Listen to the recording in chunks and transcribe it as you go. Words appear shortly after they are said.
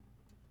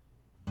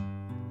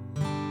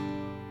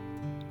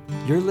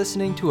You're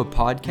listening to a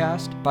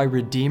podcast by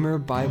Redeemer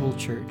Bible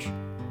Church.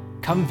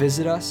 Come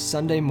visit us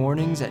Sunday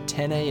mornings at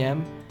 10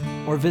 a.m.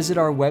 or visit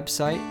our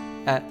website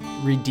at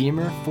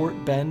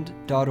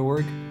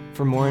redeemerfortbend.org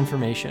for more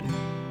information.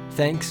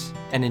 Thanks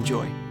and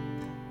enjoy.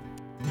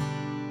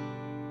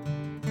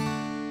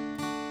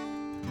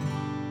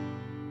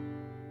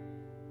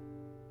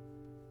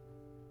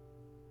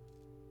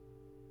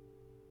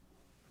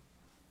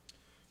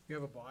 You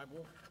have a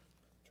Bible?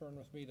 Turn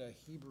with me to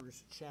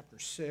Hebrews chapter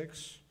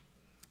 6.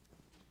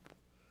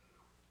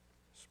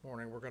 This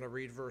morning we're going to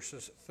read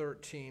verses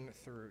 13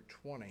 through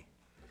 20.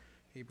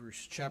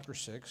 Hebrews chapter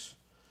 6,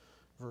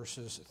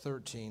 verses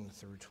 13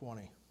 through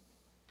 20.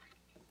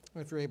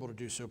 And if you're able to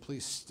do so,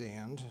 please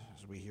stand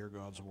as we hear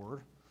God's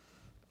word.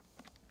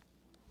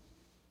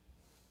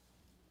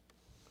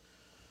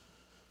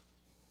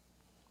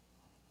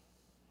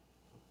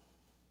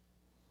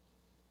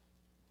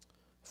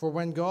 For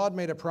when God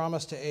made a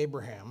promise to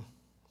Abraham,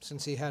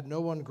 since he had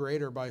no one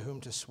greater by whom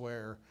to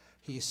swear,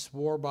 he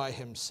swore by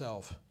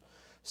himself,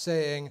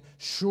 saying,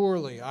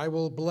 "Surely I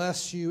will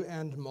bless you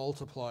and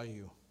multiply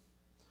you."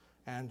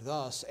 And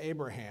thus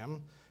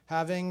Abraham,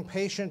 having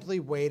patiently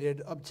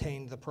waited,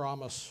 obtained the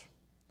promise.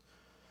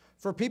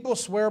 For people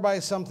swear by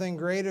something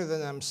greater than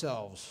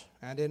themselves,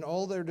 and in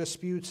all their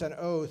disputes an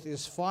oath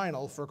is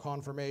final for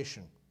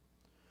confirmation.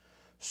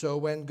 So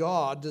when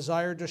God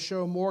desired to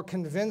show more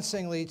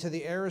convincingly to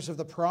the heirs of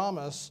the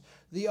promise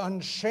the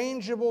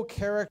unchangeable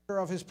character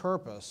of his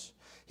purpose,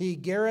 he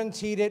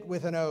guaranteed it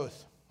with an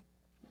oath,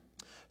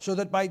 so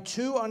that by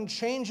two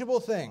unchangeable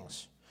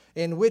things,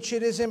 in which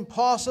it is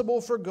impossible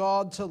for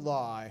God to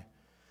lie,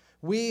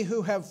 we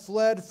who have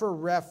fled for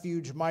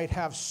refuge might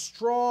have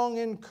strong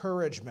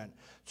encouragement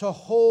to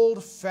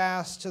hold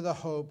fast to the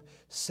hope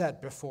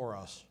set before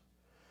us.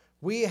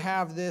 We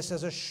have this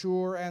as a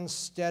sure and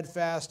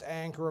steadfast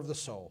anchor of the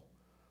soul,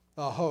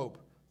 a hope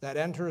that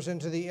enters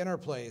into the inner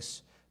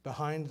place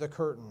behind the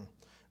curtain,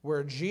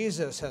 where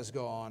Jesus has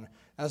gone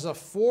as a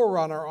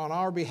forerunner on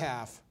our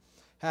behalf,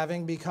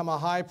 having become a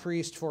high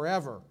priest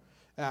forever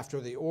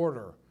after the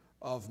order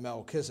of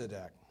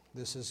Melchizedek.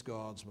 This is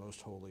God's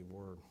most holy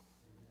word.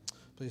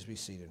 Please be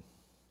seated.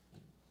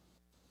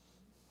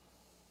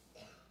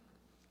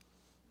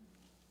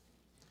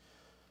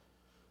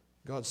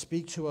 God,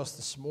 speak to us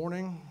this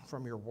morning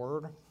from your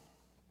word.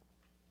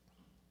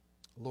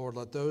 Lord,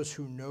 let those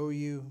who know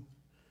you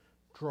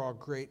draw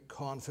great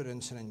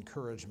confidence and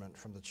encouragement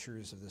from the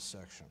truths of this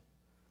section.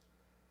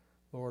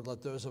 Lord,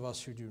 let those of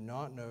us who do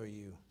not know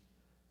you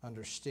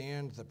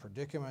understand the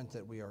predicament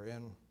that we are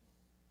in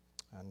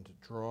and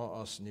draw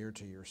us near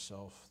to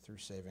yourself through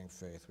saving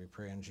faith. We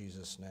pray in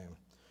Jesus' name.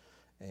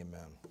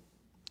 Amen.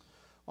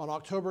 On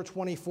October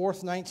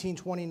 24th,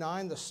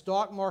 1929, the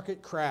stock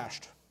market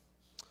crashed.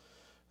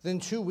 Within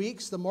 2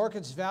 weeks, the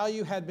market's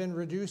value had been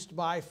reduced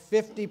by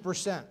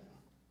 50%.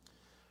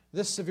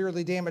 This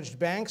severely damaged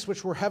banks,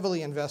 which were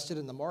heavily invested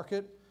in the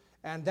market,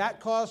 and that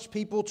caused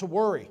people to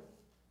worry.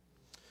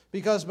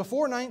 Because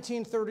before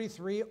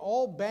 1933,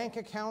 all bank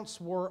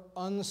accounts were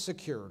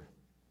unsecured,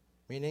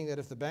 meaning that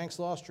if the banks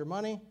lost your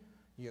money,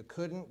 you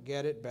couldn't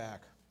get it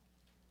back.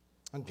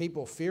 And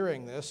people,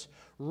 fearing this,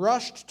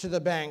 rushed to the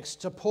banks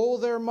to pull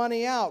their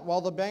money out while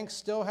the banks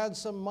still had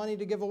some money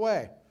to give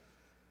away.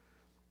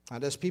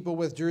 And as people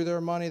withdrew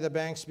their money, the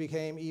banks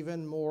became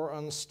even more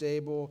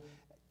unstable,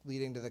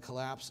 leading to the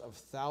collapse of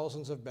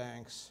thousands of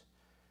banks,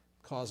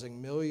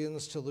 causing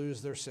millions to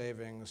lose their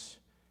savings,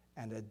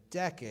 and a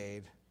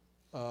decade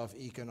of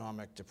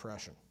economic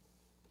depression.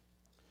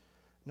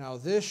 Now,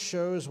 this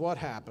shows what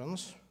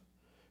happens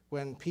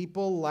when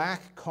people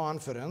lack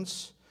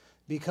confidence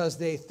because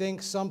they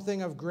think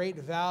something of great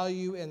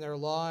value in their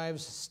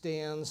lives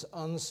stands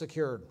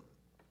unsecured.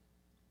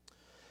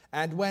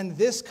 And when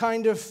this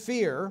kind of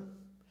fear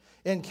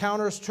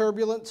encounters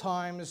turbulent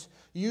times,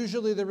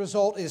 usually the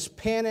result is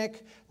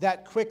panic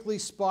that quickly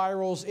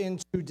spirals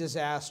into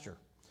disaster.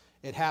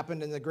 It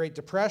happened in the Great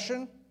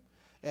Depression,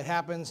 it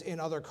happens in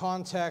other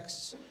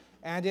contexts,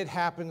 and it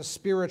happens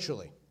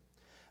spiritually.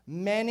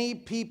 Many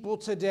people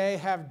today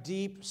have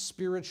deep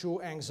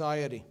spiritual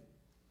anxiety.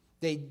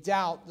 They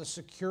doubt the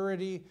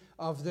security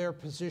of their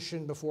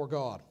position before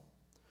God.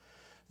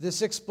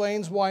 This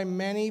explains why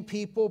many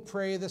people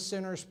pray the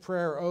sinner's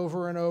prayer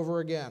over and over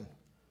again,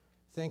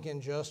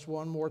 thinking just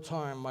one more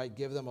time might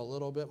give them a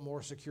little bit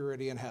more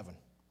security in heaven.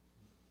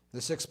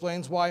 This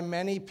explains why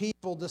many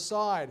people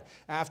decide,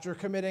 after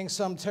committing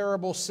some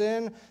terrible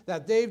sin,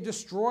 that they've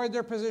destroyed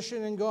their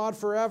position in God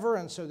forever,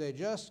 and so they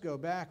just go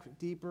back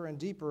deeper and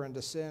deeper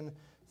into sin,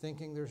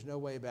 thinking there's no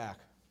way back.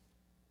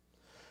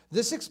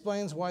 This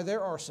explains why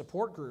there are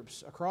support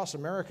groups across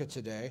America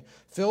today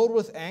filled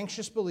with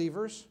anxious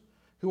believers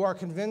who are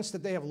convinced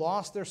that they have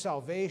lost their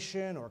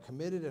salvation or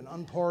committed an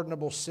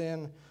unpardonable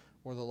sin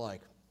or the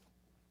like.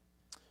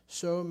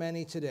 So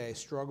many today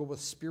struggle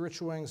with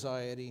spiritual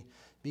anxiety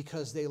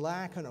because they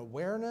lack an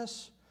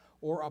awareness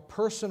or a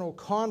personal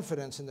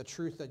confidence in the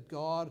truth that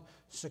God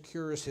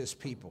secures his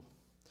people.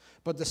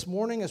 But this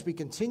morning, as we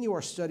continue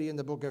our study in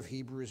the book of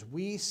Hebrews,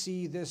 we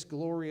see this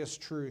glorious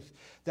truth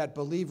that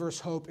believers'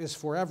 hope is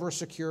forever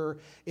secure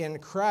in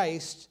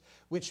Christ,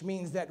 which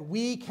means that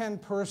we can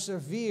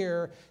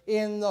persevere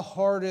in the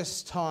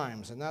hardest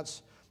times. And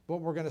that's what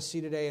we're going to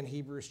see today in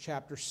Hebrews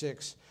chapter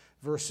 6,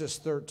 verses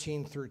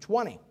 13 through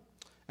 20.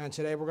 And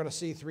today we're going to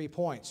see 3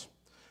 points.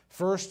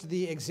 First,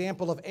 the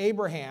example of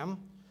Abraham.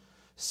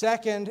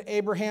 Second,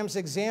 Abraham's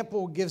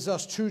example gives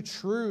us 2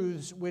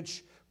 truths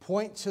which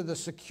point to the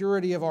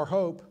security of our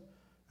hope.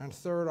 And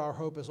third, our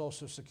hope is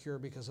also secure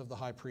because of the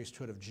high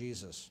priesthood of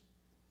Jesus.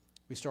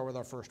 We start with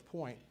our first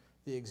point,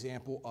 the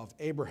example of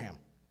Abraham.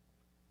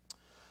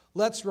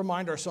 Let's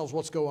remind ourselves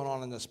what's going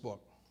on in this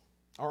book.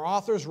 Our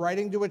author's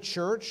writing to a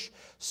church,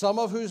 some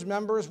of whose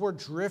members were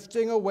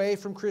drifting away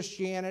from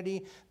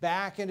Christianity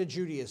back into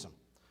Judaism.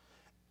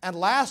 And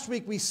last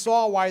week we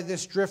saw why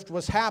this drift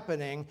was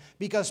happening,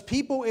 because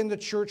people in the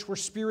church were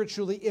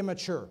spiritually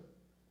immature.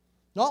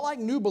 Not like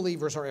new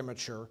believers are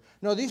immature.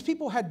 No, these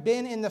people had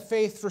been in the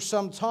faith for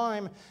some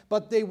time,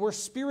 but they were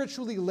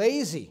spiritually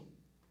lazy.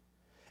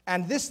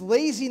 And this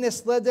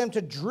laziness led them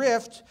to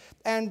drift,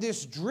 and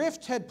this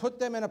drift had put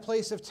them in a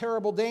place of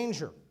terrible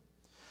danger,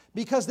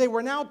 because they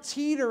were now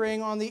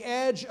teetering on the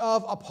edge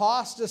of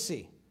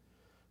apostasy,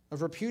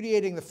 of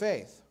repudiating the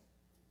faith.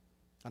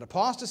 And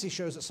apostasy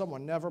shows that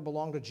someone never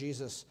belonged to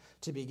Jesus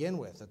to begin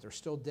with, that they're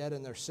still dead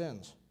in their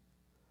sins.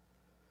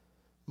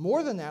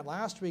 More than that,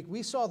 last week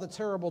we saw the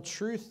terrible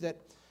truth that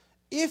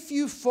if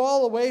you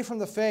fall away from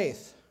the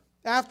faith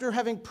after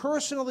having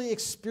personally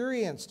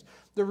experienced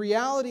the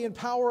reality and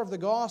power of the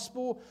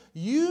gospel,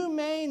 you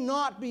may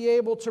not be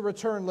able to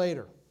return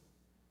later.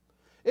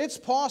 It's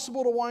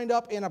possible to wind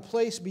up in a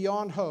place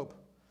beyond hope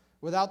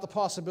without the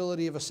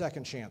possibility of a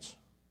second chance.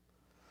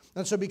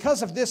 And so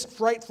because of this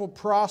frightful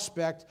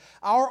prospect,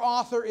 our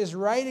author is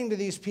writing to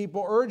these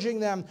people,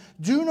 urging them,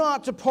 do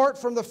not depart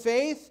from the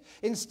faith,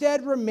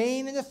 instead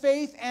remain in the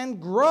faith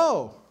and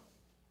grow.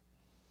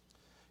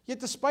 Yet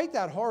despite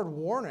that hard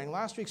warning,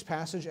 last week's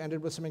passage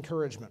ended with some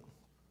encouragement.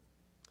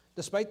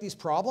 Despite these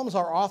problems,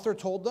 our author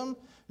told them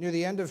near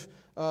the end of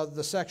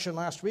the section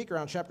last week,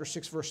 around chapter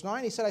 6, verse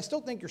 9, he said, I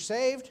still think you're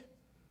saved.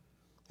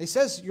 He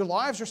says your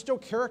lives are still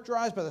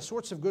characterized by the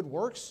sorts of good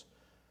works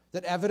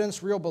that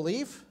evidence real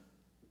belief.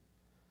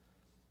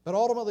 But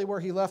ultimately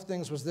where he left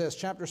things was this.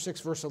 Chapter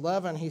 6, verse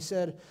 11, he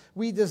said,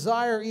 we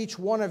desire each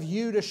one of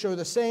you to show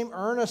the same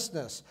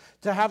earnestness,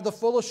 to have the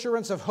full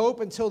assurance of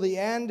hope until the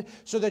end,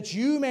 so that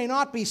you may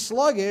not be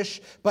sluggish,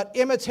 but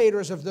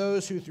imitators of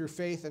those who through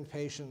faith and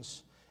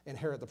patience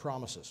inherit the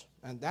promises.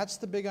 And that's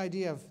the big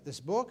idea of this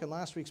book and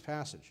last week's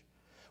passage.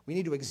 We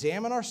need to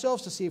examine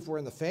ourselves to see if we're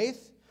in the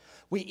faith.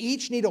 We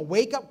each need a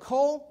wake-up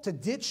call to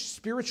ditch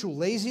spiritual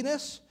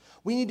laziness.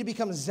 We need to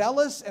become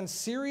zealous and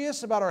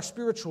serious about our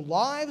spiritual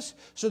lives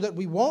so that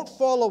we won't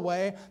fall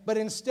away, but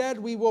instead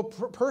we will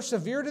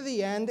persevere to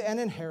the end and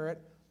inherit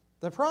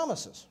the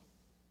promises.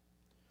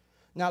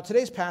 Now,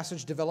 today's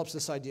passage develops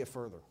this idea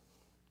further.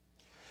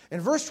 In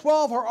verse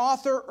 12, our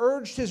author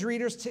urged his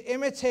readers to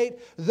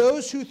imitate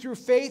those who through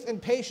faith and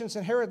patience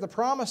inherit the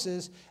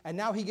promises, and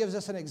now he gives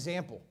us an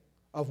example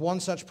of one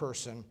such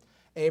person,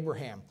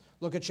 Abraham.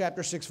 Look at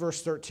chapter 6,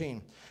 verse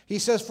 13. He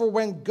says, for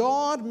when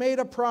God made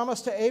a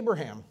promise to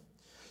Abraham,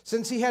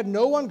 since he had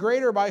no one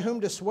greater by whom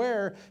to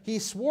swear, he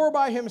swore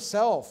by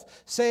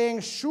himself,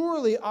 saying,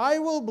 surely I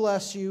will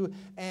bless you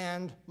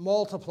and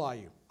multiply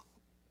you.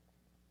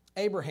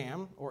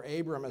 Abraham, or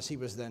Abram as he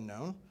was then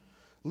known,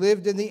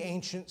 lived in the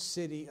ancient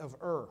city of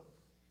Ur.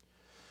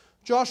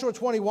 Joshua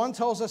 21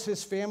 tells us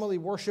his family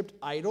worshipped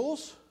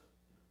idols,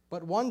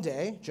 but one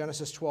day,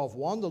 Genesis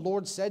 12:1, the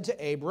Lord said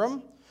to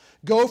Abram,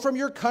 go from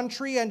your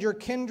country and your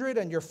kindred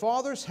and your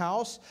father's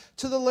house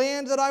to the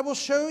land that I will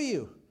show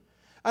you.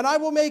 And I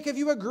will make of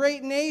you a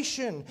great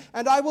nation,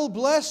 and I will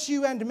bless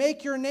you and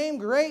make your name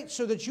great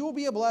so that you will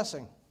be a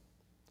blessing.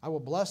 I will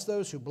bless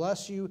those who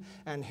bless you,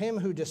 and him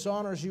who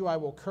dishonors you I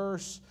will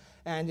curse,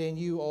 and in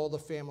you all the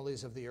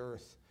families of the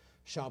earth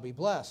shall be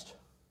blessed.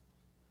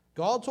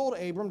 God told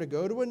Abram to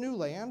go to a new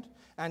land,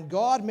 and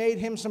God made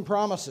him some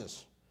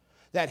promises.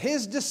 That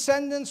his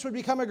descendants would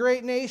become a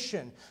great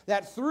nation,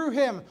 that through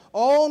him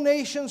all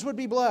nations would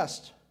be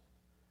blessed.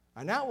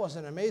 And that was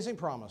an amazing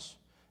promise,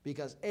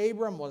 because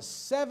Abram was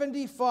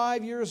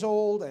 75 years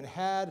old and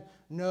had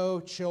no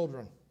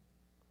children.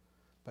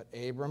 But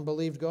Abram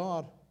believed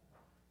God,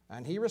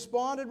 and he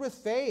responded with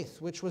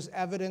faith, which was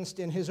evidenced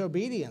in his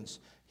obedience.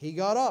 He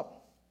got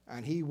up,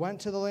 and he went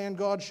to the land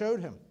God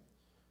showed him.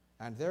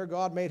 And there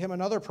God made him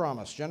another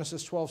promise,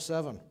 Genesis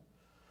 12:7.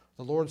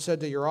 The Lord said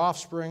to your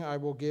offspring, I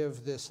will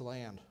give this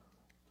land.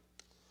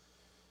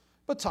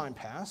 But time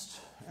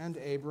passed, and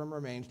Abram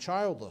remained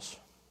childless.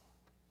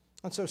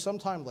 And so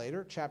sometime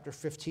later, chapter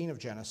 15 of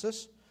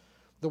Genesis,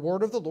 the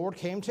word of the Lord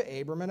came to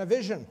Abram in a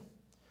vision.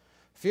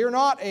 Fear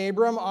not,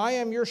 Abram, I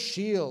am your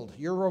shield.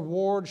 Your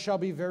reward shall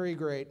be very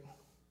great.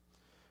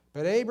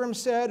 But Abram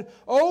said,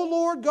 O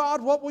Lord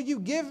God, what will you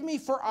give me?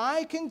 For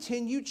I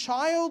continue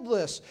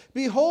childless.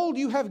 Behold,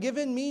 you have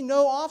given me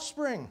no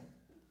offspring.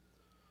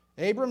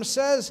 Abram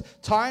says,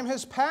 time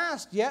has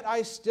passed, yet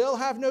I still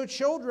have no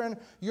children.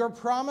 Your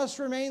promise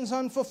remains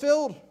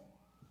unfulfilled.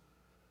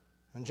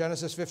 In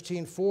Genesis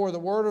 15:4, the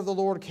word of the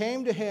Lord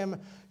came to him,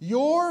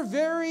 your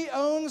very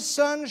own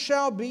son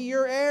shall be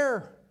your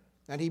heir.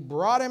 And he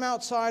brought him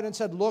outside and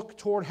said, look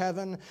toward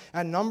heaven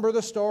and number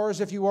the stars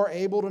if you are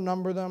able to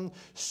number them.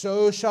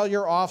 So shall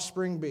your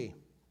offspring be.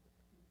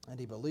 And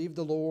he believed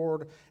the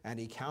Lord, and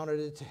he counted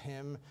it to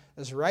him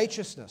as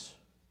righteousness.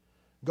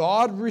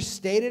 God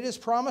restated his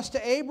promise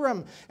to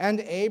Abram, and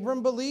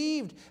Abram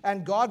believed,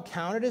 and God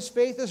counted his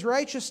faith as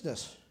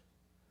righteousness.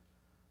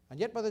 And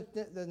yet by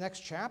the next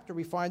chapter,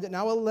 we find that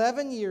now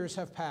 11 years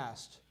have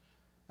passed,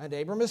 and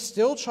Abram is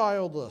still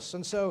childless.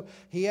 And so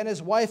he and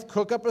his wife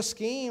cook up a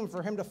scheme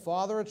for him to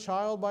father a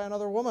child by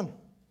another woman.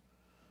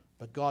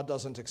 But God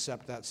doesn't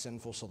accept that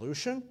sinful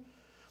solution.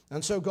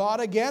 And so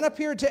God again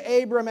appeared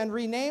to Abram and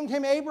renamed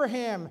him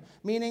Abraham,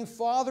 meaning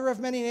father of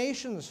many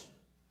nations.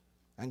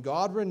 And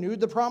God renewed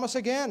the promise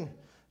again.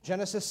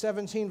 Genesis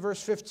 17,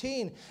 verse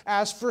 15.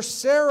 As for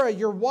Sarah,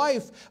 your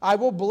wife, I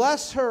will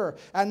bless her,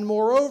 and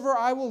moreover,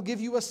 I will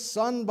give you a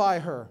son by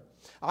her.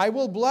 I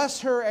will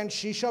bless her, and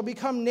she shall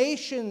become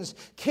nations.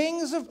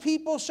 Kings of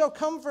people shall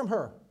come from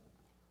her.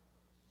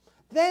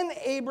 Then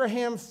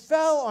Abraham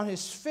fell on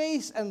his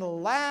face and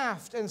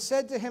laughed and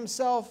said to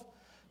himself,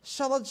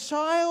 shall a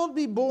child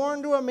be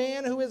born to a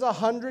man who is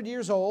 100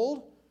 years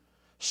old?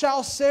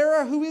 Shall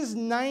Sarah, who is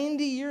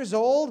 90 years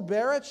old,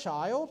 bear a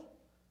child?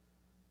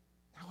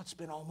 Now it's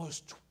been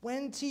almost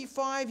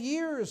 25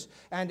 years,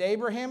 and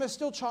Abraham is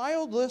still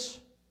childless.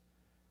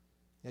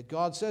 Yet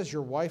God says,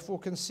 your wife will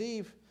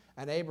conceive,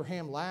 and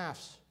Abraham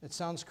laughs. It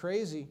sounds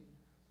crazy,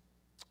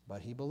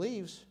 but he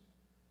believes.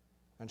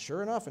 And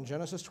sure enough, in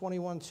Genesis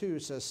 21:2,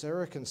 it says,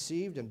 Sarah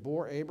conceived and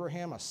bore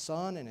Abraham a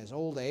son in his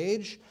old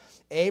age.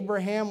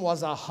 Abraham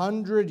was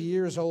 100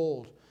 years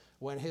old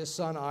when his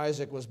son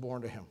Isaac was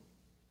born to him.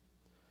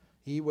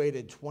 He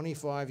waited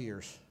 25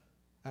 years,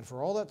 and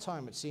for all that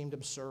time it seemed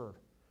absurd,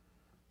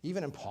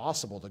 even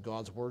impossible that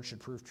God's word should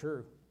prove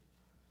true.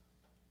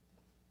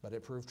 But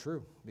it proved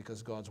true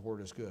because God's word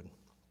is good.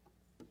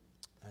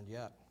 And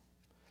yet,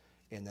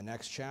 in the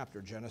next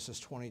chapter, Genesis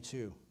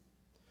 22,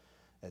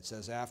 it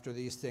says, after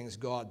these things,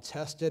 God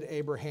tested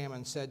Abraham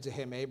and said to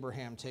him,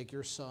 Abraham, take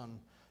your son,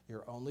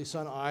 your only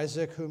son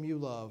Isaac, whom you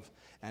love,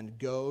 and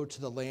go to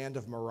the land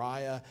of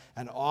Moriah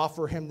and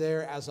offer him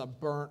there as a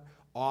burnt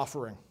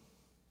offering.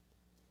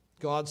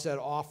 God said,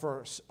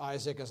 offer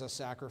Isaac as a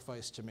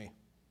sacrifice to me.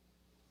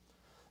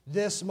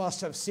 This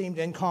must have seemed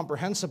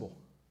incomprehensible.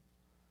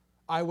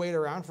 I wait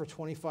around for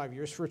 25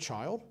 years for a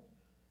child,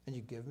 and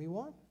you give me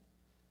one?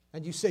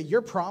 And you say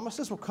your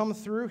promises will come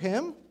through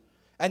him?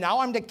 And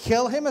now I'm to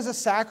kill him as a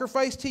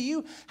sacrifice to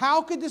you?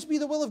 How could this be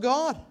the will of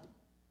God?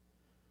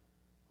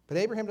 But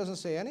Abraham doesn't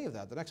say any of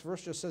that. The next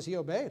verse just says he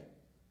obeyed.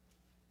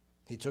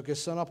 He took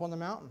his son up on the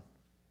mountain,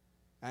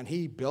 and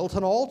he built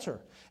an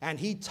altar, and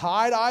he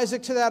tied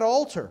Isaac to that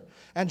altar.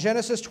 And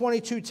Genesis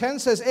 22:10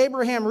 says,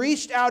 Abraham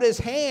reached out his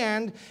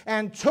hand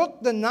and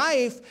took the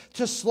knife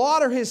to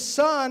slaughter his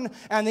son,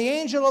 and the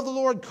angel of the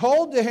Lord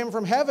called to him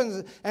from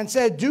heaven and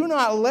said, do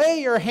not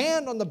lay your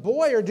hand on the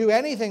boy or do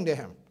anything to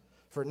him,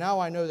 for now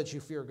I know that you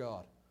fear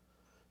God,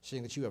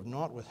 seeing that you have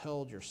not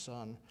withheld your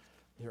son,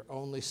 your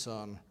only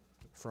son,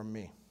 from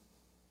me.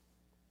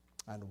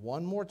 And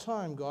one more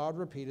time, God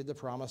repeated the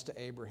promise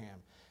to Abraham.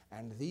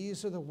 And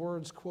these are the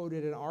words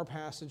quoted in our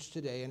passage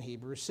today in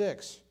Hebrews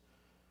 6.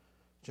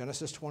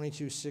 Genesis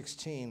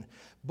 22:16.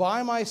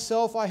 By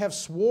myself I have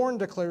sworn,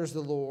 declares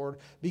the Lord,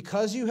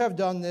 because you have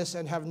done this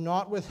and have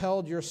not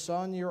withheld your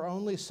son, your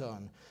only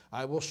son,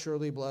 I will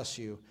surely bless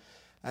you.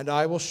 And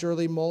I will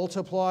surely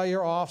multiply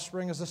your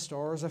offspring as the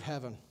stars of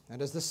heaven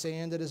and as the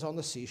sand that is on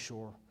the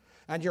seashore.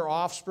 And your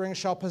offspring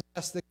shall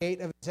possess the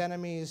gate of his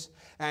enemies,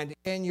 and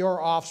in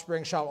your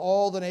offspring shall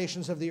all the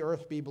nations of the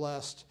earth be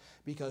blessed,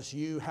 because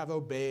you have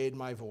obeyed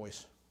my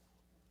voice.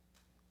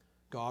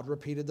 God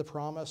repeated the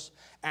promise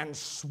and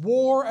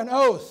swore an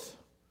oath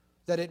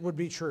that it would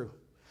be true,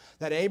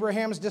 that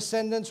Abraham's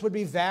descendants would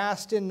be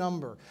vast in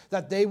number,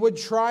 that they would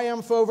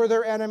triumph over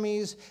their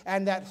enemies,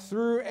 and that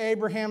through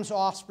Abraham's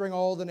offspring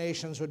all the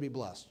nations would be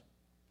blessed.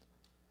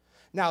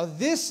 Now,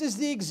 this is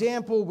the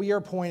example we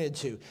are pointed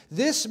to.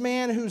 This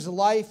man whose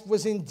life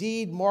was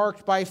indeed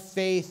marked by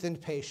faith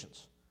and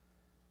patience.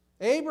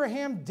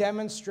 Abraham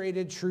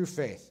demonstrated true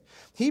faith.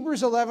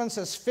 Hebrews 11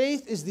 says,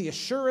 faith is the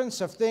assurance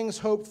of things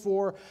hoped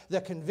for,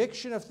 the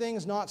conviction of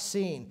things not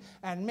seen.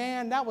 And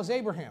man, that was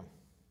Abraham.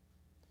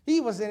 He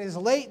was in his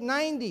late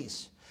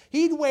 90s.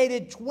 He'd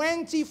waited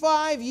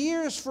 25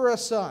 years for a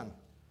son.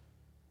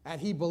 And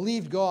he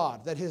believed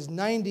God that his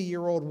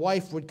 90-year-old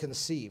wife would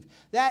conceive.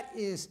 That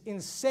is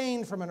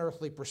insane from an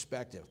earthly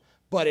perspective,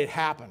 but it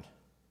happened.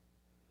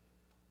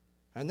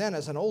 And then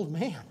as an old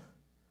man,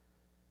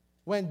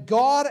 when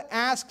God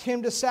asked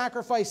him to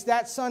sacrifice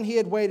that son he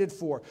had waited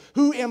for,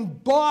 who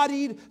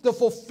embodied the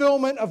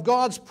fulfillment of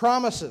God's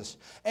promises,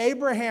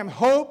 Abraham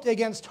hoped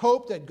against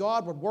hope that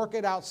God would work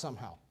it out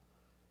somehow.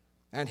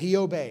 And he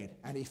obeyed,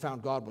 and he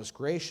found God was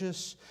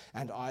gracious,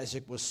 and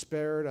Isaac was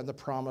spared, and the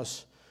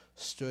promise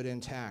stood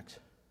intact.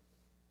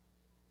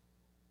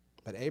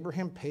 But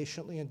Abraham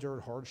patiently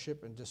endured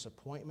hardship and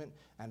disappointment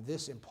and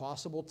this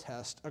impossible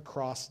test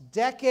across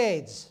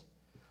decades,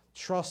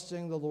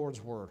 trusting the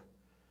Lord's word.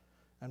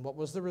 And what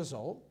was the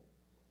result?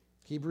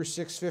 Hebrews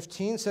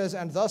 6:15 says,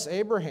 "And thus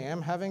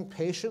Abraham, having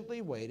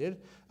patiently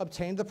waited,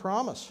 obtained the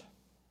promise."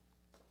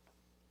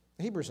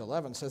 Hebrews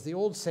 11 says, "The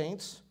Old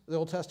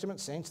Testament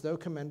saints, though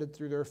commended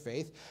through their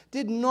faith,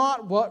 did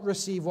not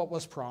receive what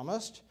was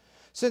promised,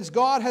 since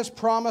God has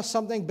promised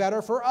something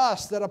better for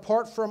us, that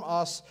apart from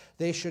us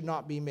they should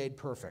not be made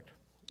perfect."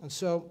 And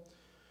so,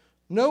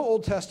 no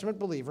Old Testament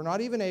believer,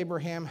 not even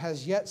Abraham,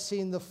 has yet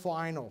seen the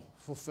final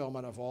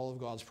fulfillment of all of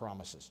God's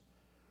promises.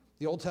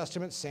 The Old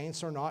Testament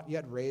saints are not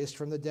yet raised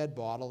from the dead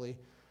bodily.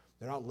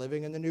 They're not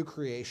living in the new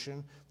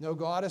creation. No,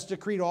 God has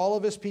decreed all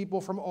of his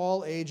people from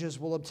all ages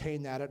will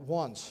obtain that at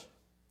once.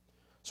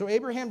 So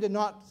Abraham did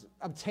not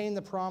obtain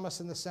the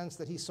promise in the sense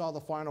that he saw the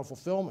final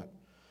fulfillment.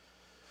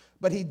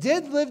 But he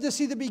did live to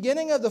see the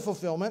beginning of the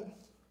fulfillment.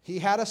 He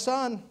had a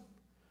son.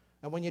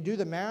 And when you do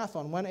the math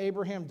on when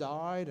Abraham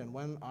died and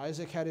when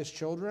Isaac had his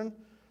children,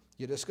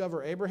 you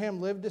discover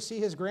Abraham lived to see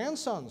his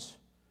grandsons,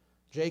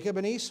 Jacob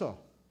and Esau.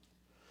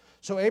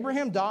 So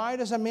Abraham died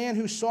as a man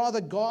who saw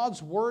that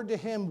God's word to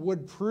him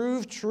would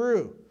prove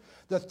true.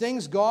 The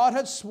things God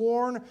had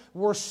sworn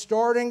were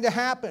starting to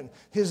happen.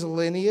 His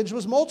lineage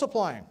was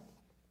multiplying.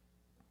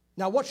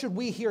 Now, what should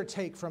we here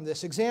take from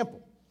this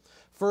example?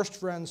 First,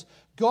 friends,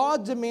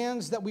 God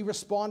demands that we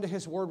respond to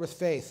his word with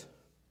faith.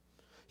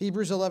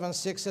 Hebrews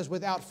 11:6 says,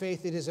 "Without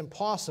faith it is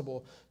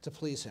impossible to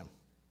please him."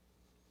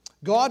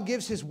 God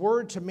gives his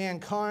word to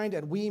mankind,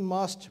 and we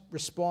must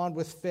respond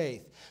with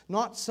faith.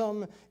 Not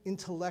some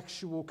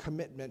intellectual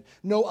commitment.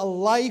 No, a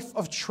life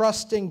of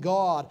trusting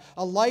God.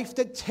 A life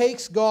that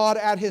takes God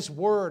at his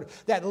word.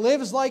 That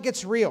lives like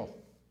it's real.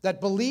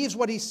 That believes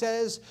what he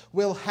says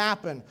will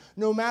happen,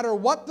 no matter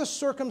what the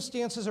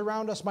circumstances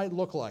around us might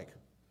look like.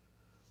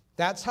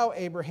 That's how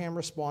Abraham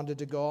responded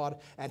to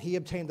God, and he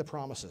obtained the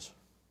promises.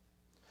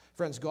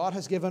 Friends, God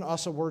has given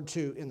us a word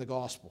too in the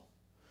gospel.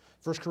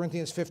 1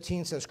 Corinthians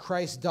 15 says,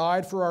 "Christ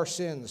died for our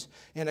sins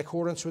in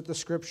accordance with the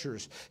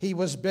Scriptures. He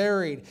was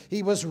buried.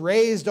 He was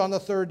raised on the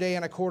third day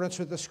in accordance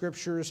with the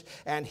Scriptures,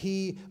 and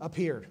he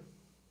appeared."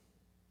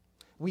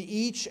 We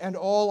each and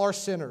all are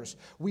sinners.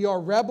 We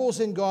are rebels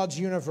in God's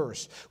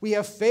universe. We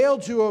have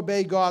failed to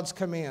obey God's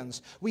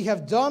commands. We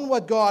have done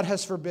what God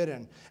has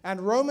forbidden.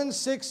 And Romans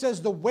 6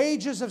 says the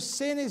wages of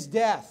sin is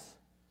death,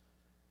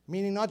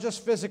 meaning not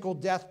just physical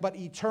death, but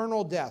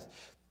eternal death,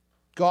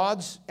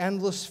 God's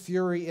endless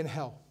fury in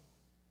hell.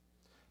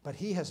 But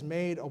he has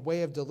made a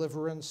way of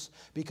deliverance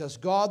because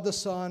God the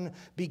Son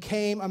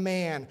became a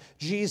man,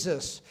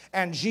 Jesus.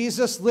 And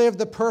Jesus lived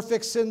the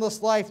perfect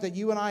sinless life that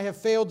you and I have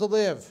failed to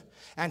live.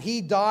 And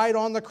he died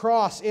on the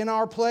cross in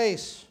our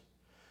place,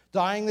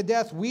 dying the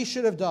death we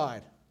should have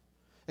died,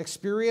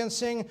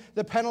 experiencing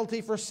the penalty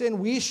for sin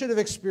we should have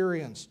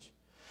experienced.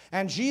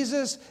 And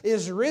Jesus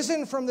is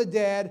risen from the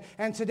dead,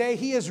 and today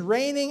he is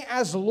reigning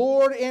as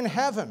Lord in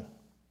heaven.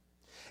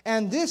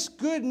 And this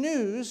good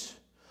news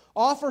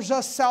offers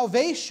us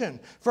salvation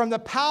from the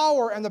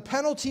power and the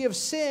penalty of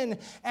sin,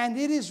 and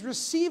it is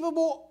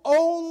receivable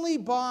only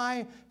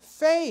by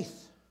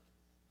faith.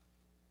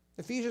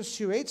 Ephesians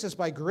 2:8 says,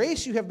 "By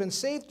grace you have been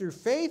saved through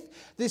faith.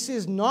 This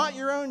is not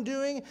your own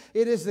doing.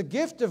 It is the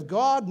gift of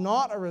God,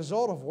 not a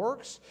result of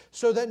works,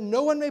 so that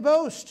no one may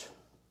boast."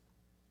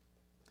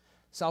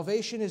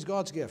 Salvation is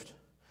God's gift,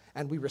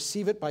 and we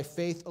receive it by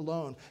faith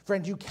alone.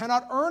 Friend, you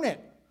cannot earn it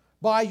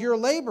by your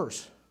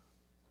labors.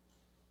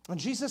 And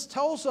Jesus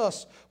tells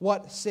us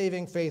what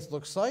saving faith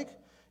looks like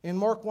in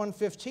Mark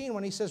 1:15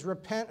 when he says,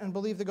 "Repent and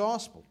believe the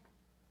gospel."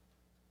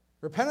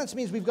 Repentance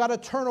means we've got to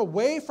turn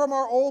away from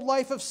our old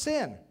life of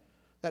sin,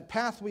 that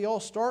path we all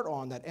start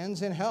on that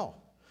ends in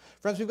hell.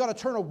 Friends, we've got to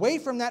turn away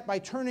from that by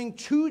turning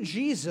to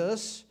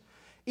Jesus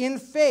in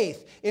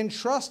faith, in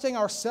trusting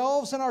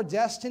ourselves and our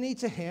destiny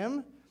to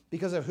him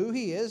because of who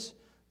he is,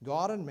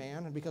 God and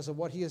man, and because of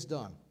what he has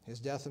done, his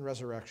death and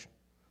resurrection.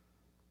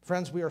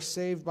 Friends, we are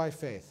saved by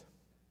faith.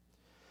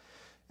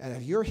 And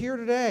if you're here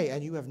today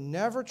and you have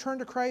never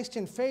turned to Christ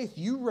in faith,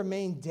 you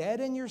remain dead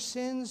in your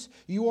sins.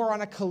 You are on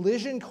a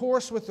collision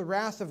course with the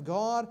wrath of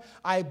God.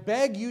 I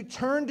beg you,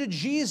 turn to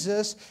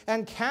Jesus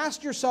and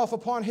cast yourself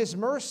upon his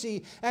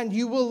mercy, and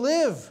you will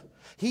live.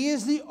 He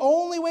is the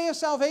only way of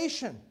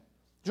salvation.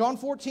 John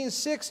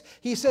 14:6,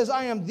 he says,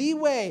 "I am the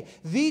way,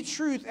 the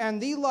truth,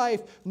 and the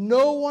life.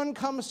 No one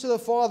comes to the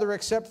Father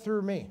except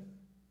through me."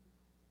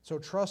 So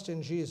trust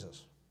in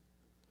Jesus.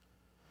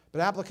 But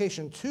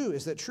application 2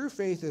 is that true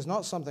faith is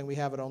not something we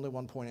have at only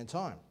one point in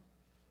time.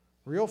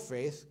 Real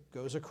faith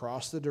goes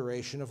across the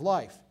duration of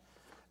life.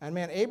 And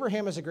man,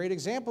 Abraham is a great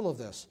example of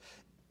this,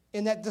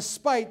 in that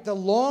despite the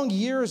long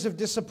years of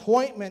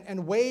disappointment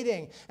and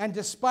waiting, and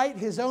despite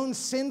his own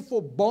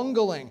sinful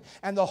bungling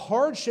and the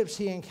hardships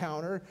he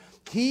encountered,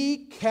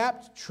 he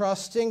kept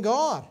trusting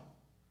God.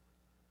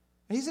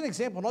 And he's an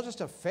example not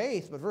just of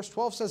faith, but verse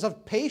 12 says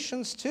of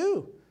patience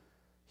too.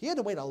 He had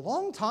to wait a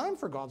long time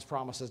for God's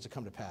promises to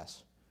come to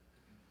pass.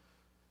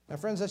 Now,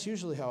 friends, that's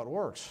usually how it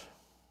works.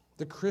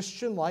 The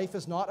Christian life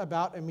is not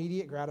about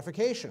immediate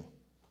gratification.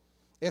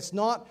 It's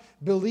not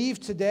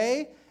believe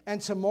today and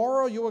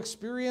tomorrow you'll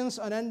experience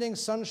unending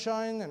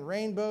sunshine and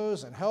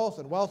rainbows and health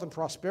and wealth and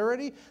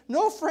prosperity.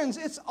 No, friends,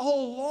 it's a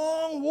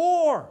long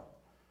war.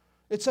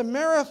 It's a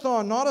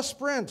marathon, not a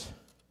sprint.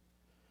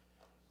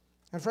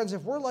 And friends,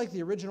 if we're like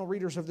the original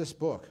readers of this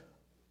book,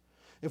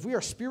 if we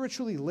are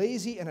spiritually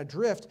lazy and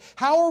adrift,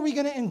 how are we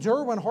going to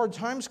endure when hard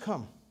times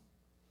come?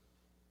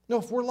 No,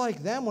 if we're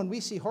like them, when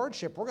we see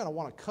hardship, we're going to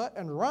want to cut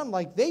and run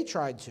like they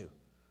tried to.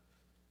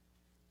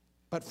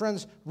 But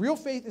friends, real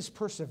faith is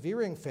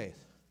persevering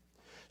faith.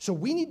 So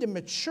we need to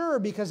mature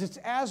because it's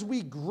as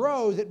we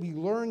grow that we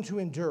learn to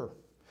endure.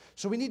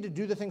 So we need to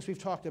do the things we've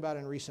talked about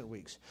in recent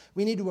weeks.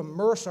 We need to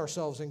immerse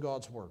ourselves in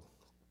God's Word.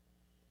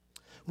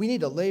 We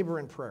need to labor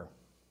in prayer.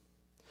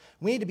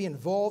 We need to be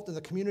involved in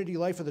the community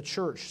life of the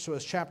church. So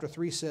as chapter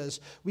 3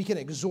 says, we can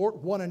exhort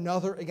one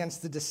another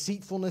against the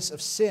deceitfulness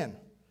of sin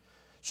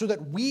so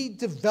that we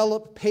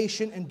develop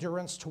patient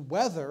endurance to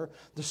weather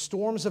the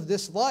storms of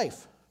this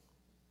life.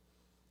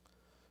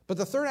 But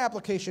the third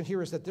application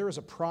here is that there is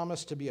a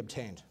promise to be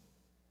obtained.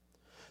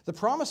 The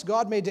promise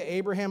God made to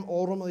Abraham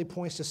ultimately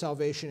points to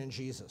salvation in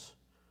Jesus.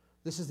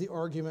 This is the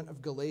argument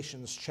of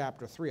Galatians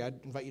chapter 3. I'd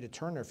invite you to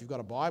turn there if you've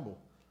got a Bible.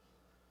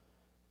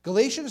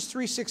 Galatians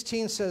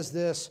 3:16 says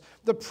this,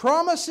 the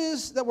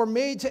promises that were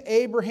made to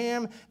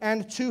Abraham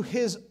and to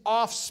his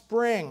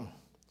offspring.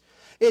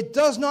 It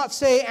does not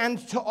say and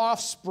to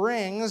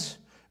offsprings,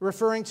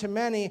 referring to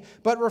many,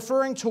 but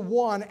referring to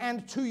one,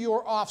 and to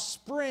your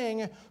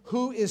offspring,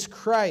 who is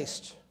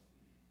Christ.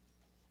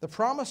 The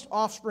promised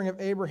offspring of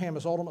Abraham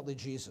is ultimately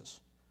Jesus.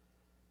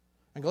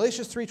 And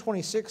Galatians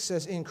 3:26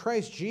 says, in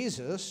Christ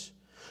Jesus,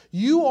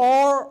 you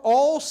are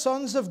all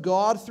sons of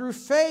God through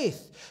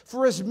faith.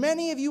 For as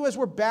many of you as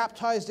were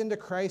baptized into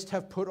Christ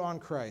have put on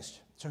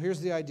Christ. So here's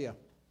the idea.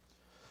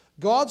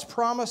 God's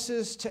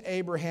promises to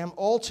Abraham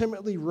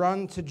ultimately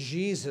run to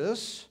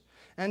Jesus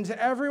and to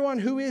everyone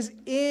who is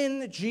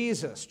in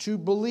Jesus, to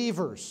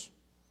believers.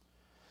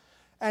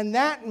 And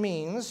that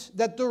means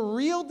that the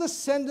real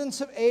descendants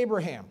of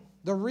Abraham,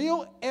 the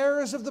real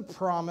heirs of the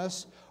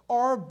promise,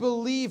 are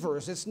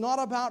believers. It's not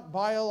about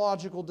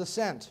biological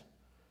descent.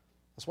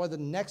 That's why the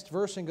next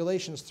verse in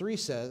Galatians 3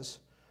 says,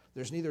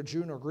 there's neither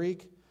Jew nor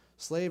Greek,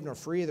 slave nor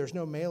free, there's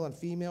no male and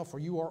female, for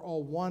you are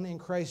all one in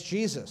Christ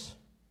Jesus.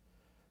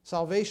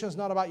 Salvation is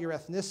not about your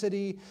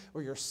ethnicity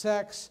or your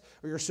sex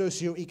or your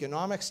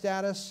socioeconomic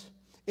status.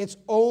 It's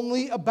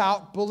only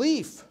about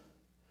belief.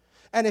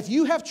 And if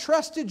you have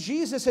trusted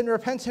Jesus in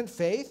repentant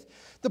faith,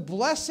 the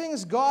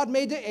blessings God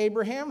made to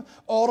Abraham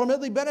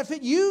ultimately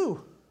benefit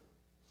you.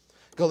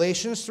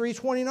 Galatians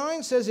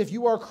 3:29 says, if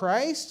you are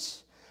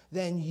Christ's,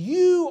 then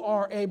you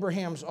are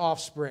Abraham's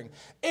offspring,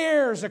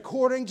 heirs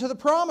according to the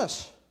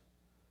promise.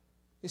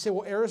 You say,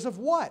 well, heirs of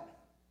what?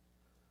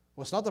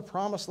 Well, it's not the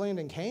promised land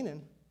in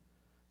Canaan.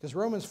 Because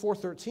Romans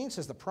 4:13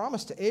 says the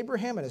promise to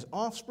Abraham and his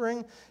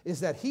offspring is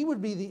that he would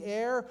be the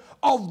heir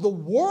of the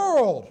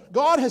world.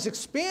 God has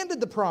expanded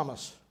the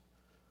promise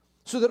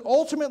so that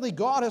ultimately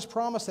God has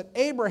promised that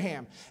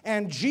Abraham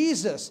and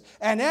Jesus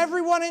and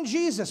everyone in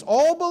Jesus,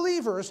 all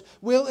believers,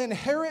 will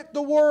inherit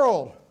the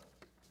world.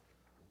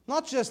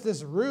 Not just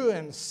this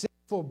ruined,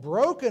 sinful,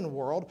 broken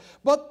world,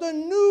 but the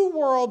new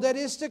world that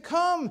is to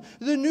come,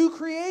 the new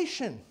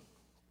creation.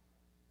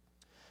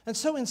 And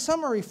so in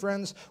summary,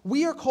 friends,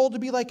 we are called to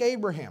be like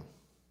Abraham.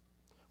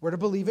 We're to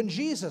believe in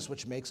Jesus,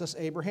 which makes us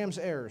Abraham's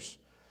heirs.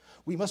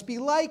 We must be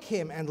like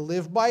him and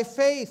live by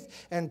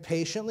faith and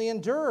patiently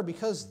endure,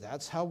 because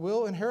that's how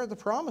we'll inherit the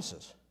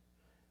promises,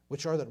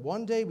 which are that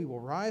one day we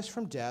will rise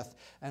from death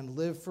and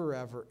live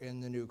forever in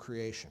the new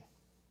creation.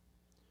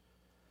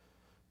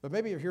 But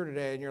maybe you're here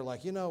today and you're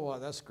like, you know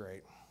what, that's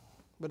great.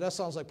 But that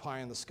sounds like pie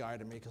in the sky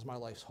to me because my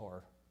life's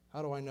hard.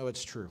 How do I know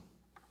it's true?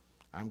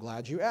 I'm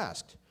glad you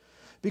asked.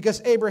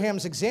 Because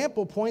Abraham's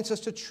example points us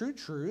to true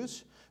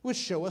truths which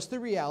show us the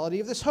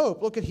reality of this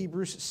hope. Look at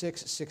Hebrews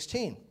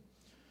 6:16.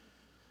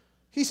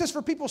 He says,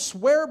 for people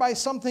swear by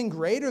something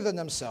greater than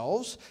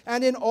themselves,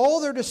 and in all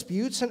their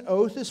disputes an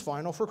oath is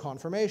final for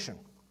confirmation.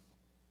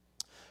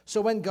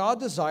 So when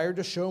God desired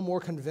to show more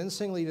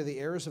convincingly to the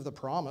heirs of the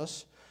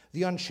promise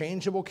the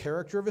unchangeable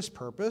character of his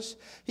purpose,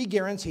 he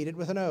guaranteed it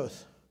with an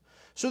oath.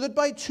 So that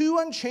by two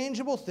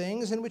unchangeable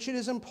things in which it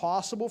is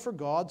impossible for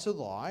God to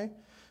lie,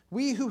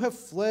 we who have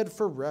fled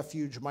for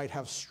refuge might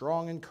have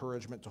strong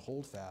encouragement to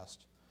hold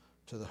fast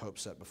to the hope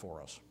set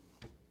before us.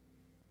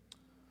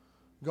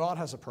 God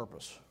has a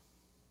purpose.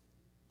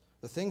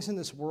 The things in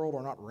this world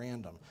are not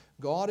random.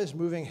 God is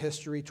moving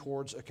history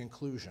towards a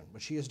conclusion,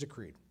 which he has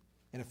decreed.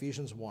 In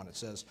Ephesians 1, it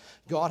says,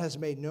 God has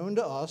made known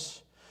to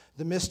us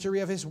the mystery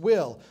of his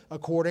will,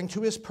 according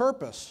to his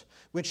purpose,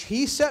 which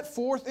he set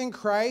forth in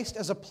Christ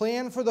as a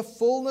plan for the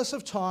fullness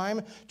of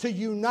time to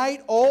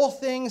unite all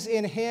things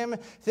in him,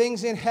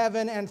 things in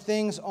heaven and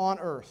things on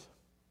earth.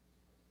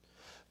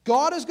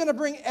 God is going to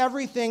bring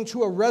everything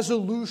to a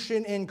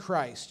resolution in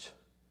Christ,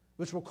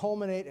 which will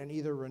culminate in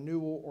either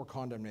renewal or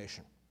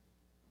condemnation.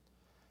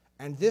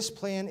 And this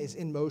plan is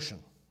in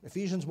motion.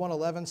 Ephesians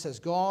 1:11 says,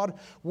 God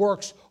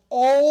works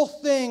all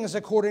things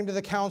according to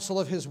the counsel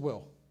of his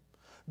will.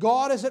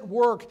 God is at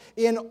work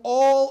in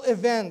all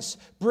events,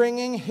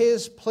 bringing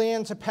his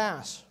plan to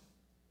pass.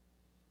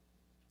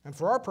 And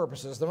for our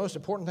purposes, the most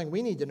important thing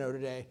we need to know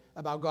today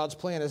about God's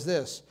plan is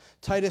this.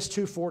 Titus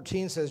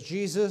 2:14 says,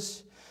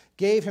 Jesus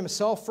gave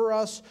himself for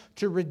us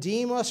to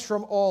redeem us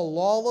from all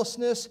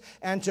lawlessness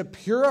and to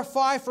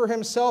purify for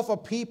himself a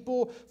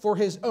people for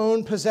his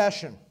own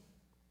possession.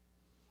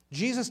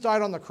 Jesus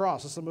died on the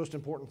cross. That's the most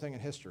important thing in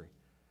history.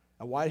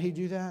 And why did he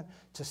do that?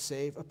 To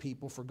save a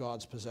people for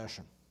God's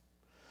possession.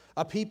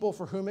 A people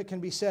for whom it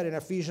can be said in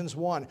Ephesians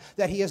 1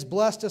 that he has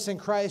blessed us in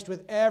Christ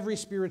with every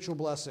spiritual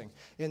blessing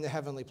in the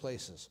heavenly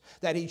places.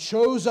 That he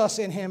chose us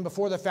in him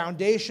before the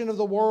foundation of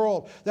the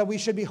world, that we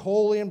should be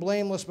holy and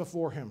blameless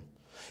before him.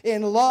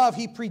 In love,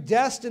 he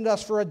predestined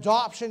us for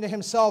adoption to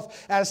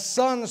himself as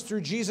sons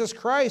through Jesus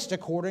Christ,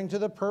 according to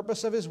the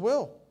purpose of his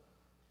will.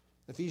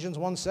 Ephesians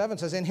 1:7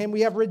 says, in him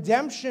we have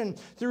redemption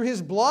through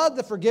his blood,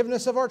 the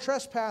forgiveness of our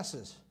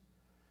trespasses.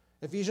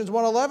 Ephesians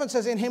 1:11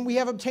 says, in him we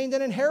have obtained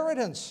an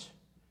inheritance.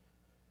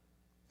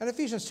 And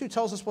Ephesians 2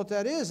 tells us what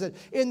that is, that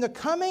in the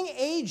coming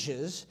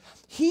ages,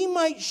 he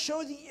might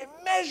show the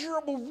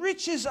immeasurable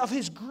riches of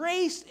his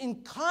grace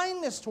and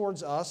kindness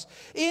towards us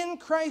in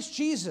Christ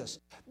Jesus.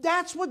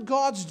 That's what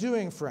God's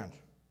doing, friend.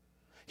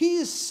 He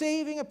is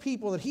saving a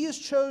people that he has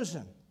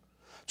chosen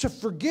to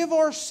forgive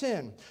our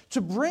sin,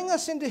 to bring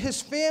us into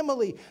his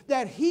family,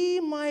 that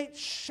he might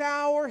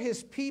shower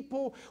his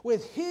people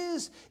with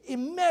his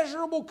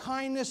immeasurable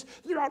kindness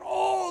throughout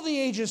all the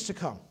ages to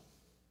come.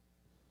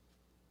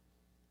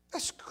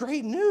 That's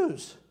great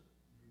news.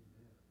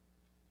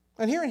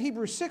 And here in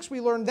Hebrews 6, we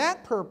learn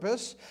that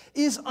purpose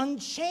is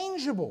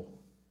unchangeable.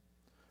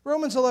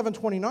 Romans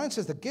 11:29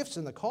 says the gifts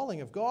and the calling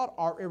of God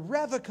are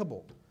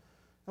irrevocable.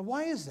 And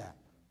why is that?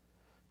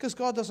 Because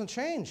God doesn't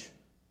change.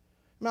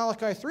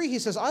 Malachi 3, he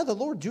says, I, the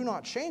Lord, do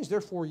not change,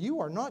 therefore you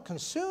are not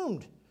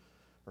consumed.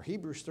 Or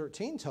Hebrews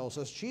 13 tells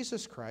us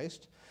Jesus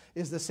Christ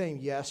is the same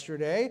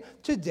yesterday,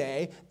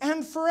 today,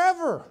 and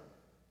forever.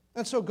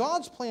 And so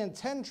God's plan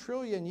 10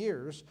 trillion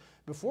years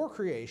before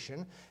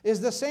creation is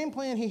the same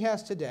plan he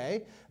has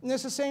today, and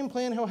it's the same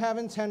plan he'll have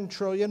in 10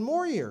 trillion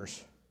more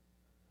years.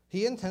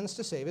 He intends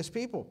to save his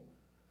people.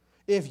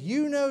 If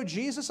you know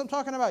Jesus, I'm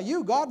talking about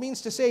you, God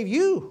means to save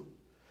you.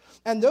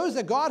 And those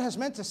that God has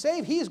meant to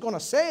save, he is going to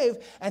save,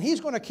 and he's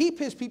going to keep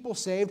his people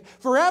saved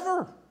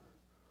forever.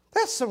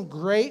 That's some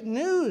great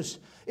news.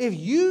 If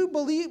you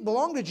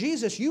belong to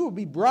Jesus, you will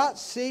be brought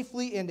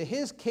safely into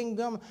his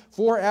kingdom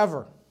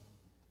forever.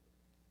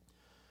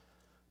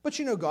 But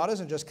you know, God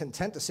isn't just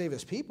content to save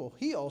his people.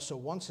 He also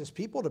wants his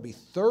people to be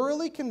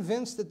thoroughly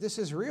convinced that this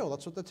is real.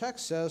 That's what the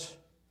text says.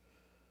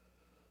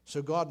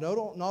 So God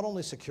not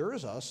only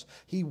secures us,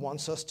 he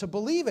wants us to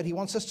believe it. He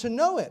wants us to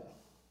know it.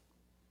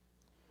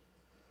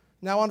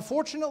 Now,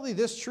 unfortunately,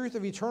 this truth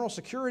of eternal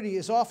security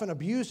is often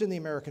abused in the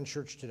American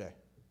church today.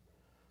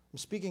 I'm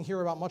speaking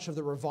here about much of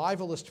the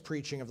revivalist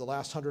preaching of the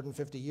last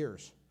 150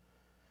 years,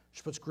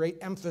 which puts great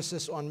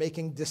emphasis on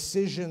making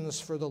decisions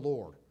for the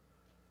Lord,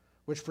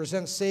 which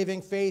presents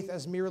saving faith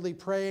as merely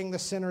praying the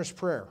sinner's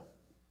prayer,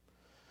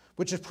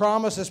 which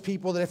promises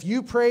people that if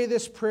you pray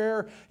this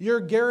prayer,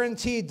 you're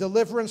guaranteed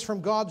deliverance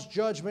from God's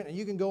judgment, and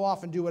you can go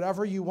off and do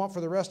whatever you want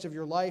for the rest of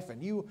your life,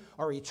 and you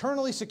are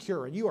eternally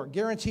secure, and you are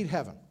guaranteed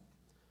heaven.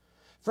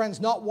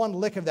 Friends, not one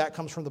lick of that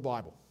comes from the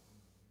Bible.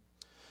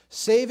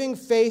 Saving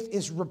faith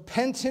is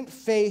repentant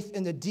faith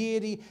in the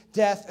deity,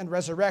 death, and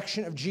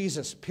resurrection of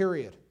Jesus,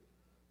 period.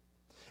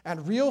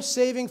 And real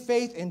saving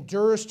faith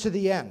endures to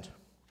the end.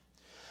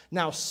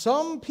 Now,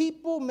 some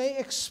people may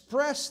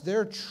express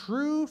their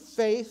true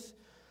faith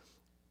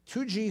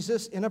to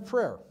Jesus in a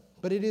prayer,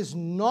 but it is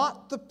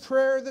not the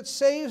prayer that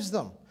saves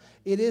them.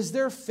 It is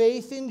their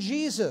faith in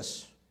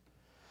Jesus.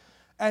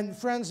 And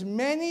friends,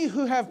 many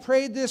who have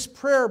prayed this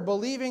prayer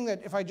believing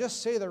that if I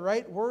just say the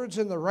right words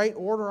in the right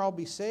order, I'll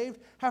be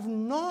saved, have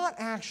not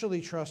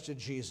actually trusted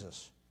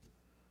Jesus.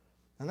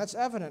 And that's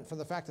evident from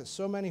the fact that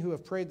so many who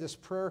have prayed this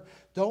prayer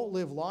don't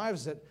live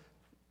lives that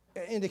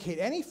indicate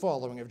any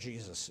following of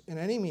Jesus in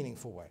any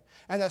meaningful way.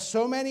 And that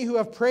so many who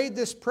have prayed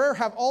this prayer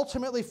have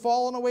ultimately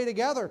fallen away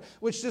together,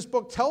 which this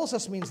book tells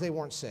us means they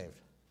weren't saved.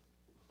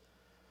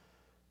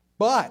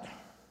 But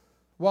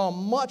while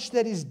much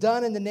that is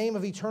done in the name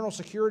of eternal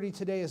security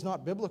today is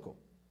not biblical,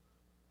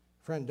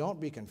 friend, don't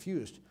be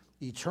confused.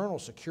 Eternal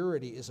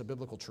security is a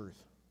biblical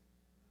truth.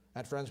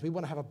 And friends, we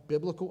want to have a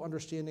biblical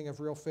understanding of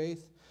real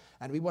faith,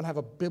 and we want to have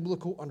a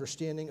biblical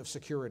understanding of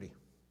security.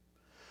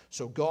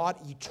 So God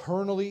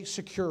eternally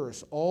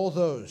secures all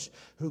those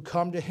who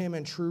come to him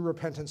in true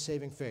repentance,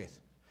 saving faith.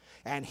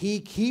 And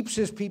he keeps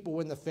his people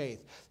in the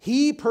faith.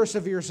 He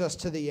perseveres us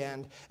to the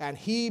end, and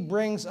he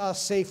brings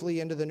us safely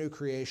into the new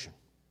creation.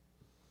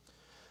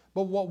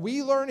 But what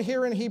we learn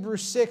here in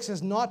Hebrews 6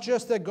 is not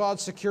just that God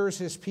secures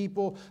his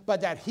people,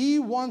 but that he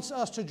wants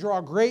us to draw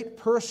great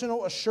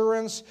personal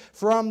assurance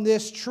from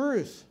this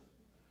truth.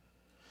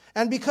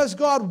 And because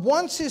God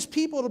wants his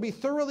people to be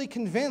thoroughly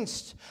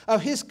convinced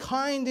of his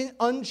kind and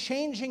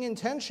unchanging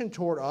intention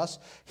toward us,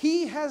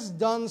 he has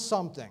done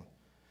something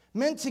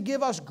meant to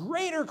give us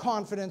greater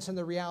confidence in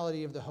the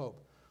reality of the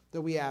hope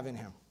that we have in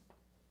him.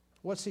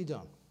 What's he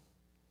done?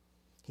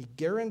 He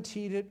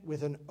guaranteed it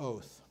with an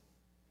oath.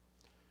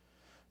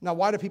 Now,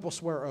 why do people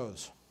swear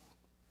oaths?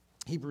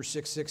 Hebrews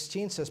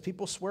 6:16 says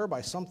people swear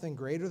by something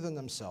greater than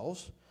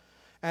themselves,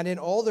 and in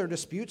all their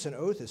disputes an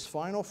oath is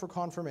final for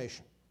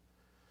confirmation.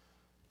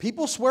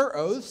 People swear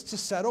oaths to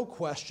settle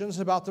questions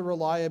about the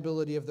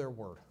reliability of their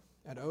word.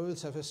 And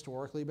oaths have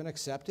historically been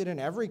accepted in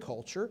every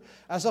culture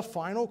as a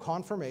final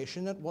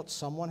confirmation that what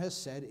someone has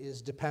said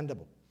is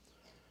dependable.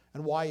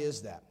 And why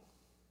is that?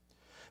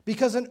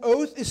 Because an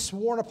oath is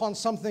sworn upon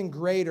something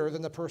greater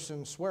than the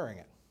person swearing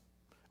it,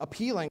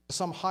 appealing to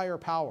some higher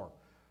power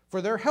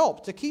for their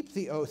help to keep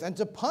the oath and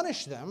to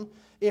punish them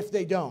if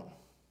they don't.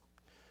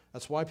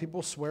 That's why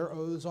people swear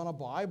oaths on a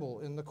Bible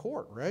in the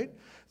court, right?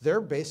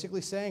 They're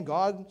basically saying,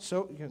 God,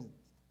 so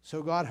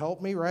God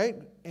help me, right?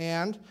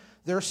 And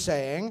they're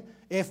saying,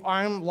 if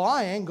I'm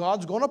lying,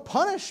 God's going to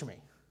punish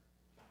me.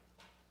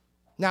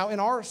 Now, in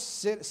our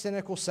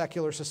cynical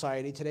secular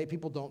society today,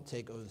 people don't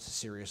take oaths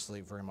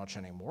seriously very much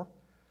anymore.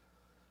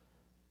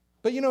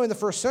 But in the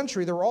first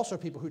century, there were also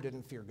people who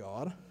didn't fear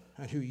God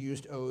and who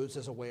used oaths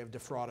as a way of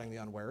defrauding the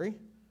unwary,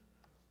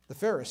 the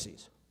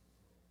Pharisees.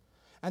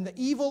 And the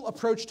evil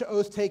approach to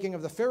oath-taking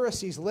of the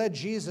Pharisees led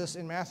Jesus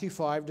in Matthew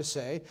 5 to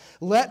say,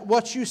 "Let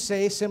what you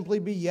say simply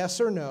be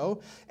yes or no.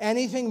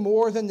 Anything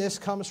more than this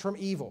comes from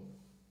evil."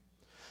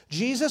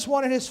 Jesus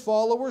wanted his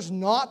followers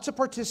not to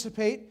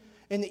participate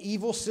in the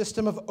evil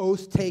system of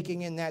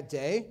oath-taking in that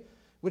day,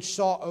 which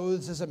saw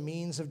oaths as a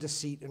means of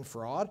deceit and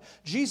fraud.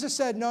 Jesus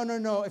said,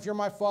 no, if you're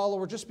my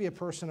follower, just be a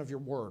person of your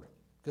word,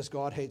 because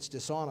God hates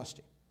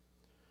dishonesty.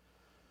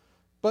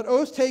 But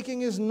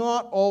oath-taking is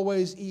not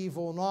always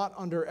evil, not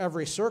under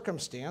every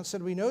circumstance,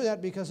 and we know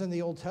that because in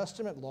the Old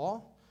Testament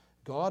law,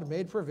 God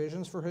made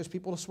provisions for his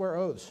people to swear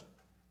oaths.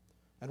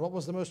 And what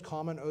was the most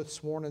common oath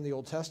sworn in the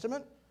Old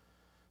Testament?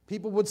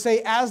 People would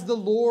say, "As the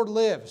Lord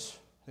lives."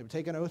 They would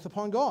take an oath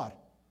upon God.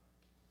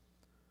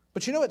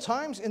 But at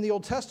times in the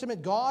Old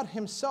Testament, God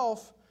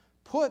himself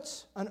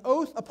puts an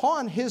oath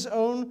upon his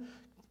own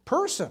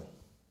person.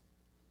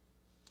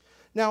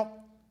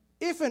 Now,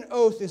 if an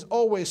oath is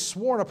always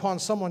sworn upon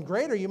someone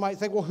greater, you might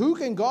think, well, who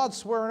can God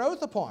swear an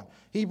oath upon?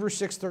 Hebrews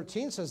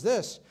 6:13 says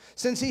this,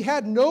 "Since he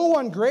had no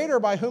one greater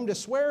by whom to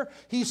swear,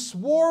 he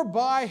swore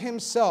by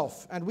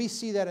himself." And we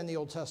see that in the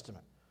Old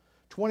Testament.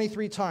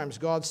 23 times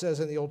God says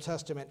in the Old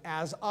Testament,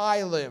 "As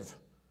I live."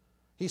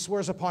 He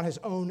swears upon his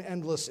own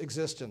endless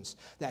existence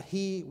that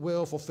he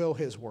will fulfill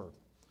his word.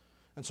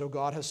 And so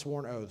God has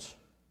sworn oaths.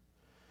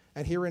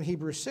 And here in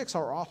Hebrews 6,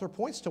 our author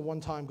points to one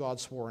time God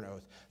swore an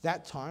oath.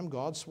 That time,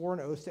 God swore an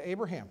oath to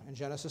Abraham in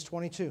Genesis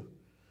 22.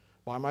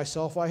 "By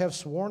myself I have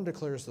sworn,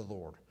 declares the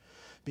Lord.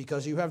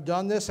 Because you have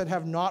done this and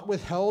have not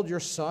withheld your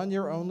son,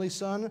 your only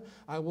son,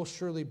 I will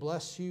surely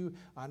bless you,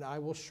 and I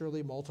will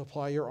surely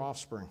multiply your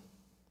offspring."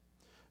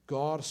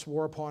 God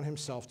swore upon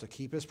himself to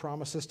keep his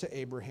promises to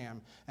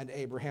Abraham and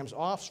Abraham's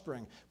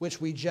offspring,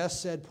 which we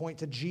just said point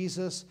to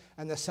Jesus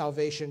and the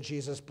salvation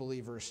Jesus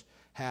believers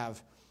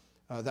have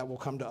that will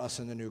come to us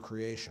in the new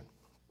creation.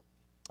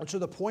 And so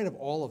the point of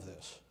all of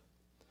this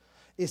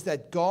is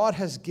that God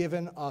has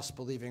given us,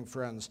 believing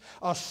friends,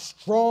 a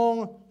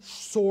strong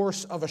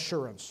source of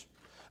assurance.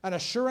 An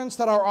assurance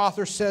that our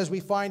author says we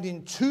find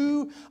in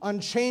two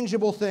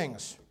unchangeable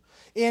things.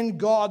 In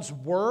God's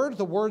word,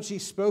 the words he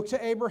spoke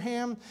to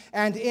Abraham,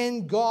 and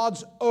in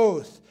God's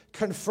oath,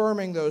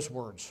 confirming those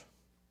words.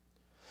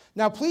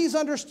 Now please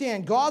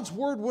understand, God's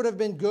word would have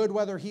been good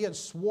whether he had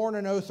sworn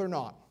an oath or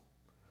not.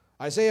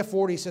 Isaiah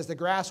 40 says, "The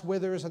grass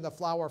withers and the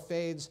flower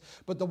fades,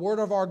 but the word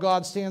of our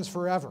God stands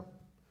forever."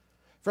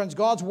 Friends,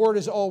 God's word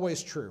is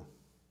always true.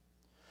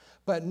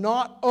 But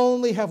not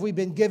only have we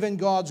been given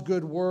God's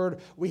good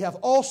word, we have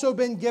also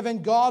been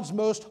given God's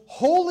most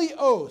holy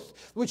oath,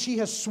 which he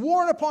has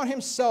sworn upon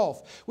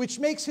himself, which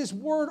makes his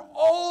word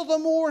all the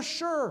more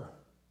sure.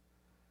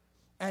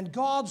 And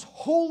God's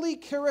holy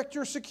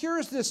character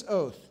secures this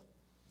oath.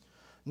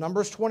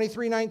 Numbers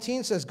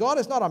 23:19 says, "God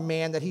is not a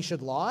man that he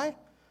should lie,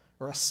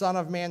 or a son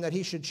of man that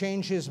he should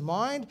change his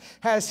mind.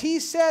 Has he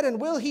said,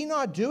 and will he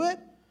not do it?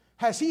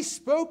 Has he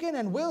spoken,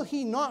 and will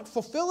he not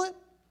fulfill it?"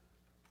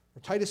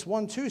 Titus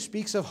 1:2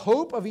 speaks of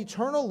hope of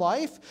eternal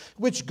life,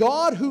 which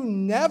God, who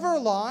never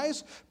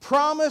lies,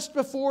 promised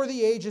before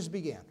the ages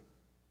began.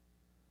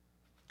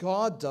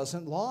 God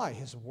doesn't lie.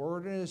 His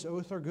word and his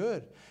oath are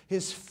good.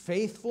 His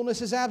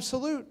faithfulness is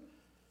absolute.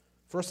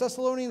 1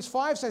 Thessalonians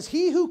 5 says,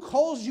 "He who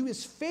calls you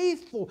is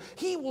faithful.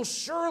 He will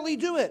surely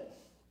do it."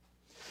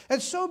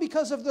 And so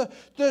because of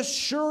the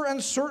sure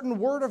and certain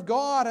word of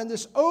God and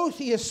this oath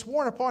he has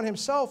sworn upon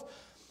himself,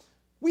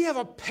 we have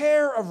a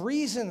pair of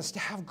reasons to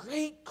have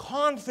great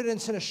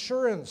confidence and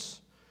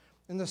assurance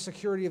in the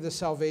security of the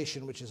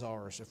salvation which is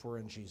ours if we're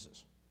in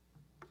Jesus.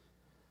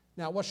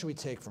 Now, what should we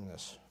take from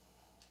this?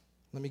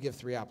 Let me give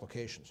 3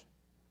 applications.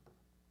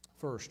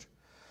 First,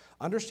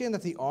 understand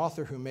that the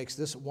author who makes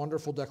this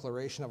wonderful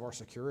declaration of our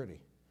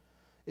security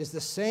is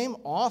the same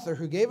author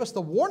who gave us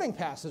the warning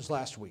passage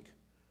last week.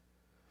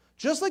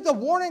 Just like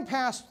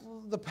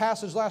the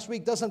passage last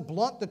week doesn't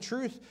blunt the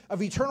truth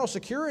of eternal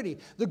security,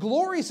 the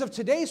glories of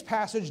today's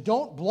passage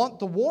don't blunt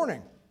the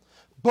warning.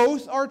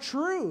 Both are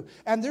true,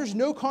 and there's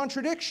no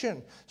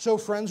contradiction. So,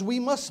 friends, we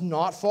must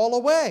not fall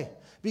away,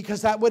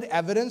 because that would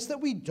evidence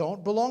that we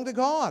don't belong to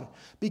God.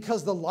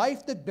 Because the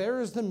life that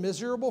bears the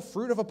miserable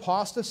fruit of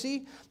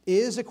apostasy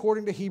is,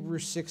 according to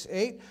Hebrews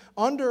 6:8,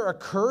 under a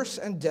curse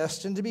and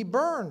destined to be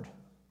burned.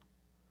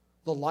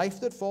 The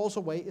life that falls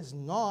away is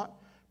not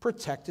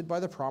protected by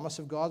the promise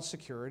of God's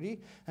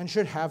security and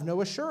should have no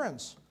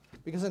assurance,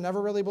 because it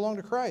never really belonged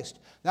to Christ.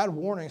 That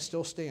warning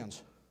still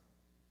stands.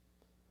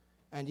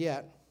 And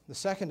yet, the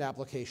second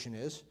application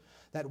is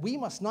that we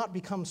must not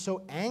become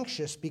so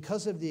anxious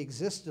because of the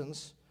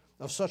existence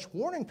of such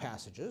warning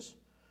passages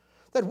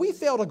that we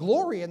fail to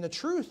glory in the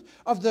truth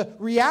of the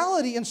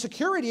reality and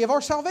security of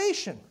our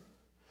salvation.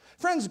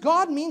 Friends,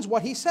 God means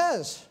what he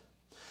says.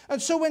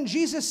 And so when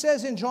Jesus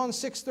says in John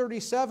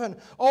 6:37,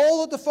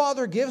 all that the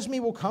Father gives me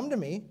will come to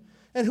me,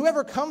 and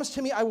whoever comes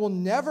to me I will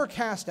never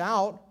cast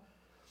out,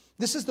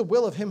 this is the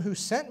will of him who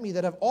sent me,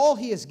 that of all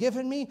he has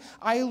given me,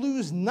 I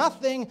lose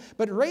nothing,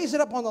 but raise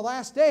it up on the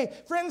last day.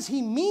 Friends,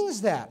 he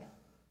means that.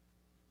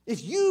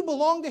 If you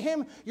belong to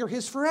him, you're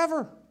his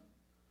forever.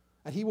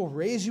 And he will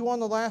raise you on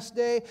the last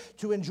day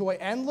to enjoy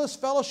endless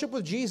fellowship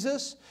with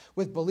Jesus,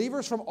 with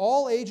believers from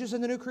all ages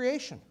in the new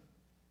creation.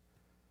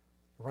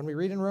 When we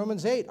read in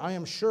Romans 8, I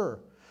am sure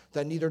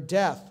that neither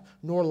death,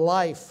 nor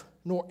life,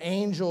 nor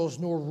angels,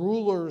 nor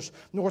rulers,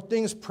 nor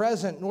things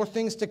present, nor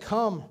things to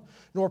come,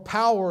 nor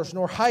powers,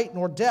 nor height,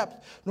 nor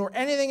depth, nor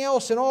anything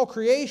else in all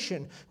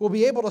creation will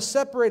be able to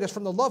separate us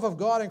from the love of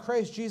God in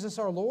Christ Jesus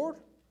our Lord.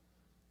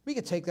 We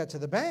could take that to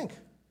the bank.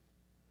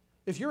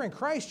 If you're in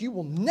Christ, you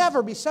will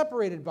never be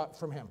separated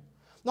from him.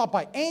 Not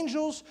by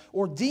angels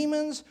or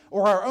demons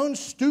or our own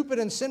stupid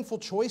and sinful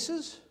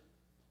choices.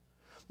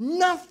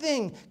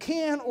 Nothing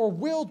can or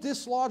will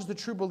dislodge the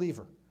true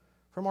believer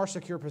from our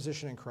secure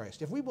position in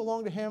Christ. If we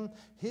belong to him,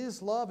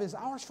 his love is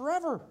ours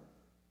forever.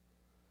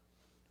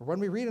 When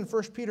we read in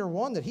 1 Peter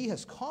 1 that he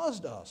has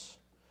caused us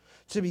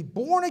to be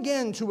born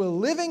again to a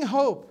living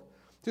hope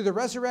through the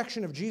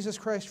resurrection of Jesus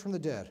Christ from the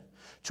dead,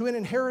 to an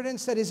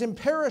inheritance that is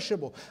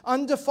imperishable,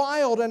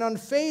 undefiled, and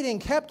unfading,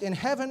 kept in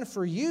heaven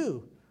for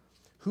you,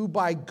 who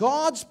by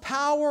God's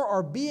power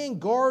are being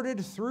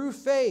guarded through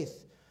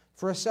faith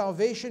for a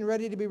salvation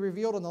ready to be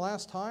revealed in the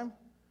last time.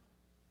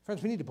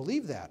 Friends, we need to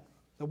believe that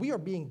we are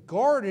being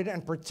guarded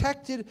and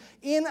protected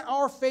in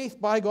our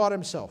faith by God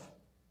himself.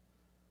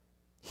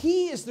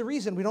 He is the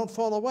reason we don't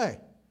fall away.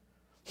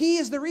 He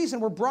is the reason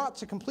we're brought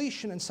to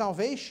completion and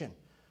salvation,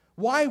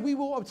 why we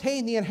will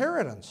obtain the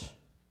inheritance.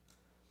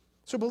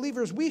 So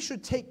believers, we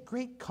should take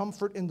great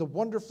comfort in the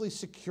wonderfully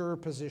secure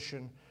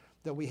position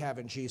that we have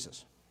in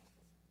Jesus.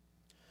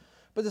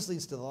 But this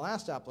leads to the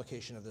last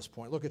application of this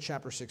point. Look at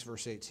chapter 6,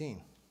 verse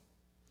 18.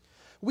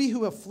 We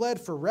who have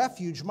fled for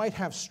refuge might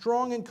have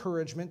strong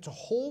encouragement to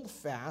hold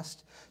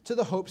fast to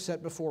the hope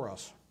set before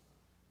us.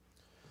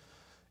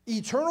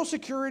 Eternal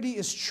security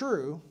is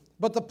true,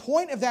 but the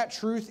point of that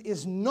truth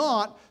is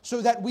not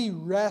so that we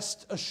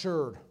rest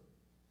assured.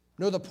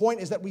 No, the point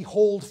is that we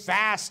hold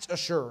fast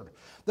assured.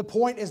 The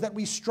point is that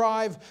we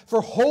strive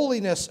for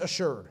holiness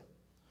assured.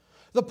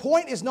 The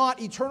point is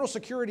not eternal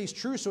security is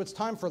true, so it's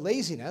time for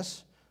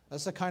laziness.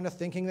 That's the kind of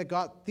thinking that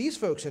got these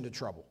folks into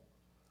trouble.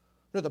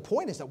 No, the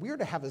point is that we are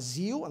to have a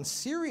zeal and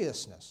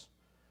seriousness,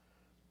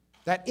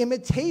 that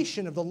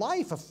imitation of the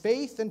life of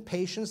faith and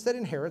patience that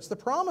inherits the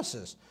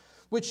promises,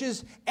 which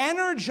is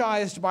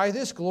energized by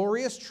this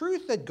glorious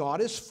truth that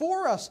God is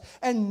for us,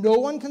 and no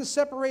one can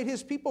separate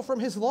his people from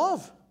his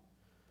love.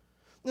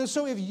 And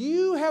so if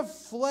you have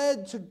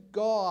fled to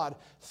God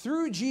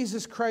through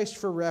Jesus Christ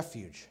for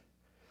refuge,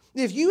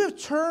 if you have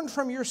turned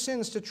from your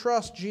sins to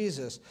trust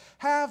Jesus,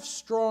 have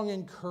strong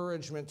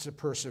encouragement to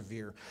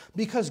persevere,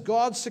 because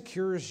God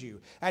secures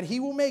you, and he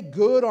will make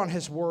good on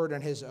his word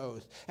and his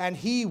oath, and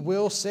he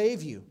will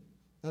save you.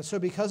 And so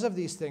because of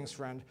these things,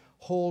 friend,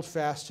 hold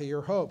fast to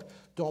your hope.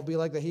 Don't be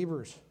like the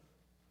Hebrews.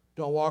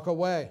 Don't walk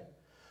away.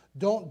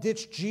 Don't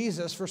ditch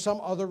Jesus for some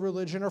other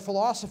religion or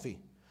philosophy.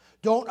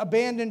 Don't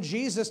abandon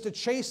Jesus to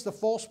chase the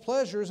false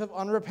pleasures of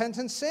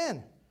unrepentant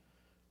sin.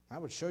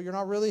 That would show you're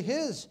not really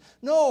his.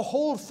 No,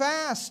 hold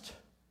fast,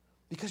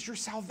 because your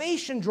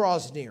salvation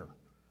draws near.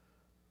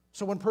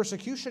 So when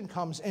persecution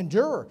comes,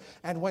 endure.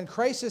 And when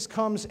crisis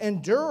comes,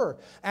 endure.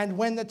 And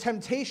when the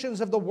temptations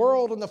of the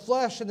world and the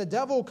flesh and the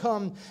devil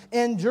come,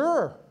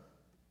 endure.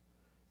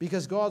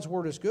 Because God's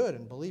word is good,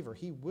 and believer,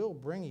 he will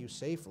bring you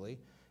safely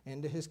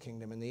into his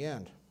kingdom in the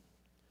end.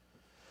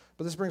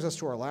 But this brings us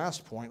to our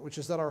last point, which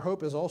is that our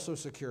hope is also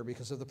secure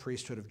because of the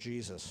priesthood of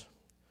Jesus.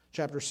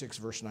 Chapter 6,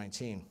 verse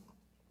 19.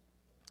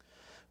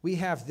 We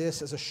have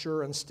this as a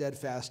sure and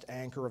steadfast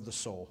anchor of the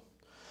soul,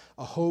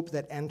 a hope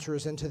that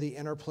enters into the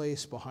inner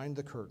place behind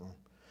the curtain,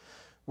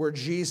 where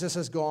Jesus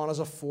has gone as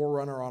a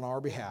forerunner on our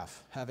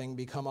behalf, having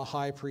become a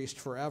high priest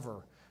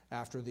forever,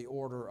 after the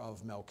order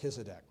of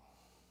Melchizedek.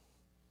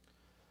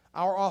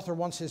 Our author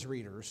wants his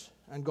readers,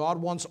 and God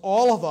wants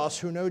all of us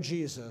who know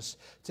Jesus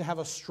to have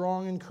a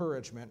strong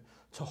encouragement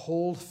to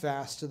hold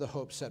fast to the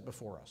hope set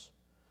before us,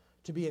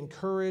 to be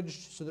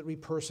encouraged so that we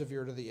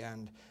persevere to the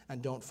end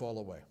and don't fall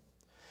away.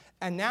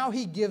 And now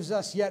he gives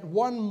us yet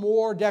one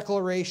more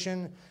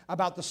declaration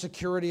about the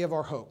security of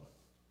our hope.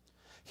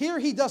 Here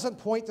he doesn't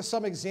point to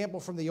some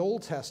example from the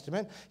Old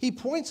Testament. He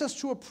points us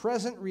to a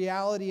present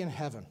reality in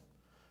heaven,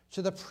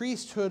 to the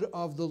priesthood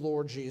of the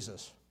Lord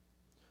Jesus.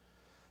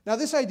 Now,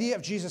 this idea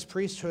of Jesus'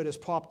 priesthood has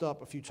popped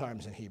up a few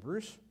times in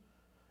Hebrews.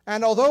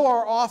 And although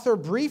our author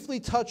briefly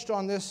touched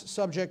on this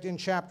subject in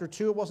chapter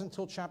 2, it wasn't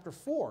until chapter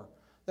 4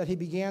 that he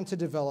began to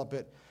develop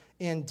it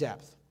in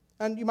depth.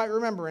 And you might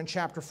remember in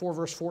chapter 4,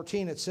 verse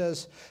 14, it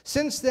says,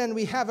 "Since then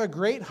we have a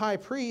great high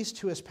priest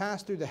who has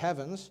passed through the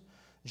heavens,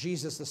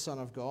 Jesus the Son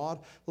of God,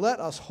 let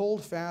us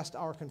hold fast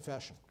our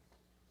confession."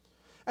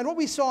 And what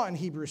we saw in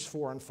Hebrews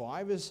 4 and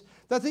 5 is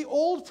that the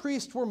old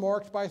priests were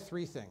marked by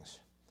three things.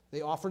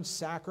 They offered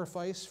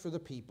sacrifice for the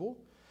people,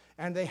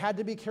 and they had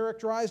to be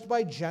characterized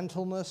by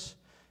gentleness,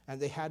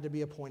 and they had to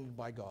be appointed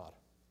by God.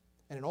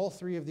 And in all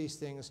three of these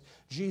things,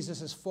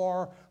 Jesus is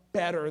far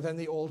better than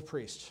the old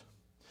priests.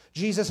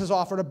 Jesus has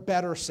offered a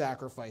better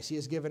sacrifice. He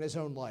has given his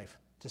own life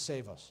to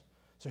save us.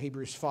 So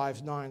Hebrews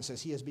 5:9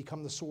 says he has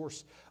become the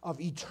source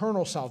of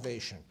eternal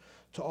salvation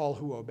to all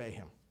who obey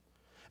him.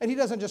 And he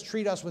doesn't just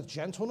treat us with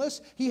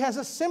gentleness. He has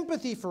a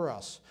sympathy for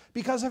us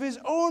because of his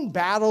own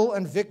battle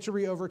and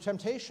victory over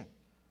temptation.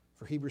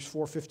 For Hebrews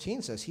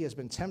 4:15 says he has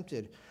been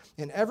tempted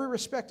in every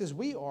respect as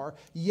we are,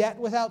 yet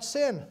without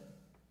sin.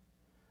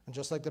 And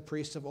just like the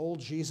priests of old,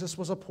 Jesus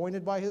was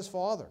appointed by his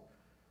Father.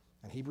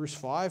 And Hebrews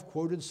 5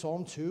 quoted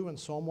Psalm 2 and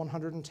Psalm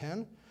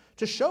 110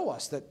 to show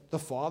us that the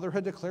Father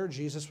had declared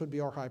Jesus would be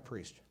our high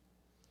priest.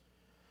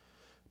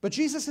 But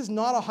Jesus is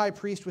not a high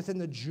priest within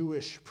the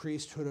Jewish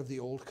priesthood of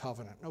the Old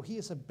Covenant. No, he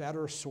is a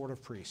better sort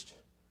of priest.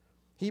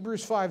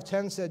 Hebrews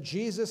 5:10 said,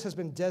 Jesus has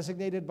been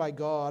designated by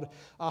God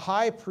a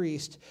high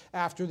priest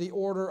after the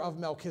order of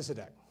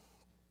Melchizedek.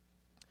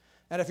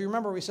 And if you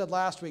remember, we said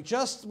last week,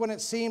 just when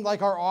it seemed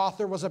like our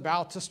author was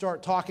about to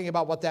start talking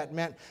about what that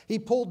meant, he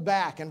pulled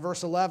back in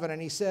verse 11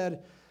 and he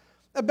said,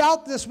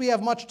 "About this we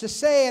have much to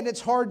say, and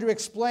it's hard to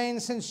explain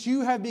since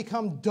you have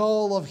become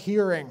dull of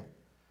hearing."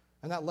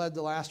 And that led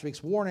to last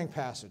week's warning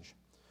passage.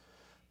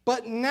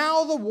 But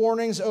now the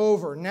warning's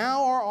over.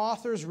 Now our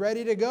author's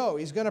ready to go.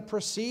 He's going to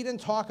proceed and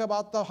talk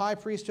about the high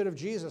priesthood of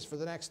Jesus for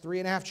the next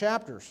 3.5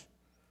 chapters.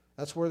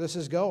 That's where this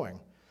is going.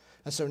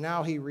 And so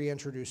now he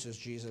reintroduces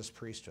Jesus'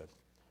 priesthood.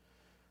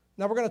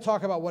 Now we're going to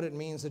talk about what it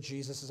means that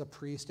Jesus is a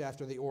priest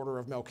after the order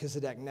of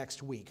Melchizedek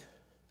next week.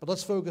 But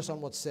let's focus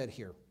on what's said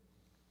here.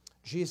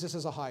 Jesus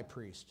is a high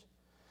priest.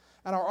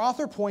 And our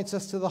author points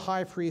us to the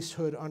high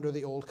priesthood under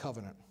the Old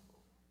Covenant.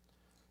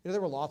 You know,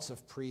 there were lots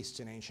of priests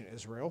in ancient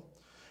Israel,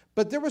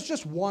 but there was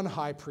just one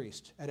high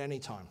priest at any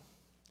time.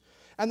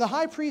 And the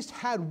high priest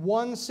had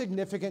one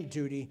significant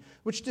duty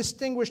which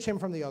distinguished him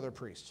from the other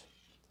priests.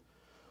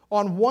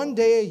 On one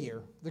day a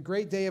year, the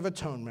great day of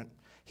atonement,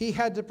 he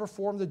had to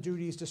perform the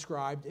duties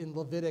described in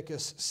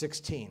Leviticus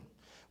 16,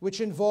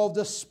 which involved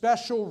a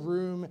special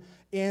room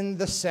in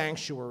the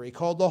sanctuary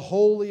called the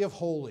Holy of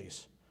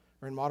Holies,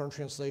 or in modern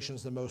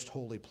translations, the Most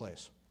Holy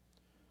Place.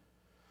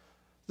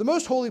 The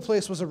Most Holy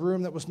Place was a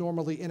room that was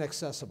normally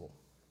inaccessible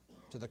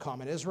to the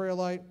common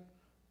Israelite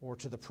or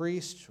to the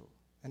priest,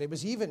 and it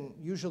was even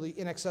usually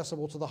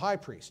inaccessible to the high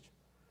priest.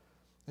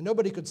 And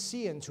nobody could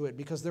see into it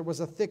because there was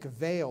a thick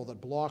veil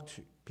that blocked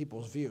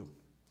people's view.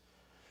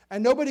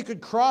 And nobody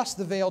could cross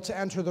the veil to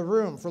enter the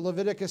room. For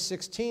Leviticus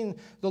 16,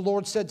 the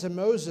Lord said to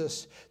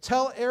Moses,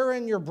 "Tell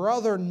Aaron your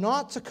brother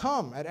not to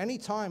come at any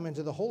time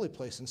into the holy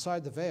place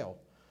inside the veil,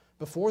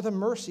 before the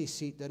mercy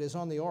seat that is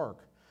on the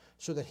ark,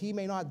 so that he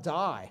may not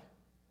die.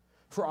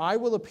 For I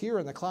will appear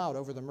in the cloud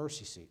over the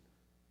mercy seat."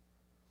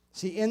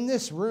 See, in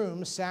this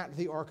room sat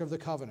the Ark of the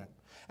Covenant.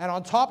 And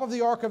on top of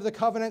the Ark of the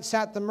Covenant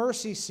sat the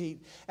mercy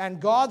seat. And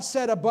God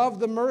said above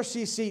the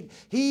mercy seat,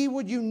 he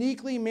would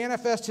uniquely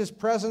manifest his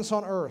presence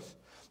on earth.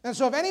 And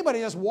so if anybody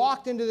just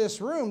walked into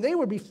this room, they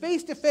would be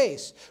face to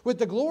face with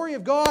the glory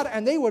of God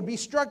and they would be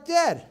struck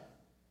dead.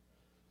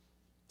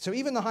 So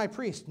even the high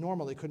priest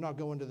normally could not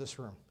go into this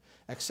room,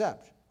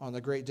 except on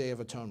the great day of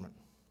atonement.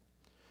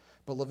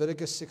 But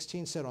Leviticus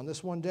 16 said on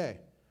this one day,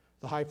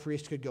 the high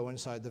priest could go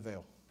inside the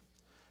veil,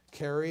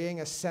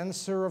 carrying a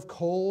censer of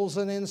coals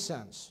and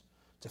incense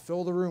to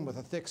fill the room with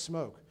a thick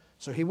smoke.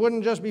 So he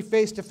wouldn't just be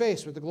face to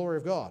face with the glory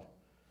of God.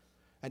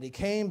 And he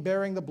came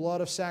bearing the blood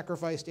of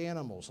sacrificed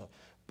animals,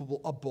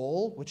 a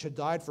bull which had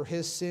died for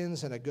his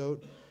sins and a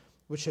goat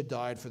which had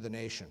died for the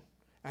nation.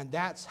 And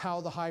that's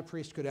how the high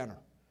priest could enter,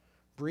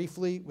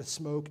 briefly with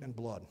smoke and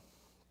blood.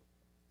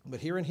 But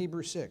here in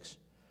Hebrews 6,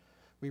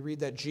 we read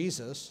that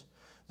Jesus,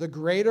 the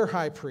greater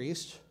high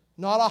priest,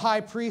 not a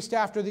high priest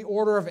after the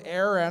order of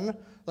Aaron,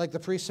 like the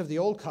priests of the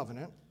Old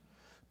Covenant,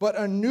 but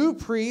a new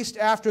priest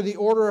after the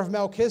order of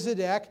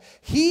Melchizedek,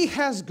 he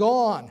has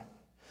gone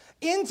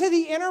into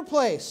the inner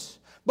place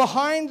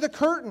behind the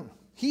curtain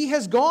He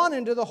has gone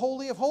into the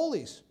Holy of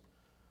Holies.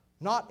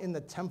 Not in the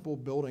temple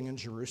building in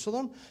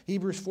Jerusalem.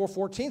 Hebrews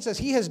 4:14 says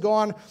he has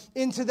gone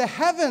into the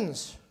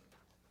heavens.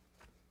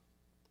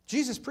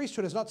 Jesus'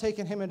 priesthood has not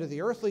taken him into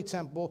the earthly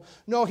temple.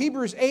 No,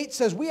 Hebrews 8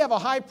 says we have a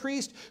high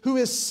priest who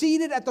is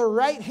seated at the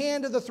right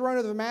hand of the throne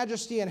of the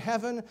majesty in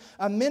heaven,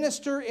 a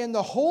minister in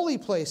the holy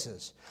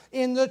places,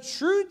 in the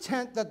true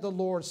tent that the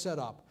Lord set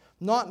up,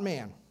 not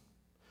man.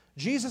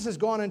 Jesus has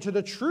gone into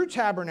the true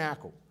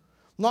tabernacle,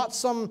 not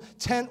some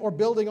tent or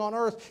building on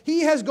earth.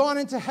 He has gone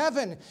into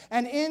heaven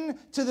and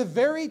into the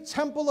very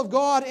temple of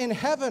God in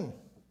heaven,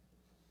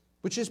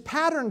 which is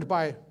patterned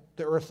by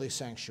the earthly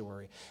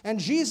sanctuary. And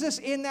Jesus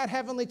in that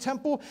heavenly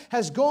temple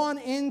has gone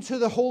into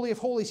the Holy of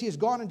Holies. He has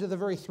gone into the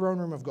very throne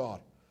room of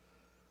God.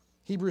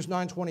 Hebrews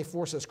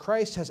 9:24 says,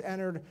 Christ has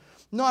entered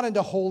not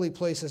into holy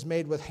places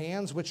made with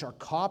hands, which are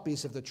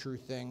copies of the true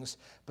things,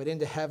 but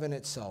into heaven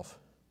itself.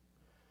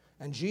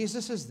 And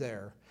Jesus is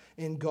there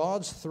in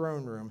God's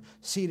throne room,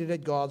 seated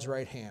at God's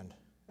right hand.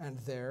 And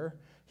there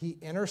he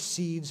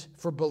intercedes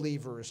for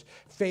believers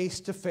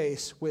face to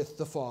face with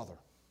the Father.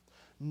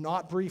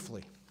 Not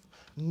briefly,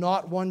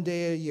 not one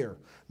day a year,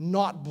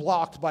 not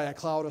blocked by a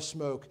cloud of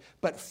smoke,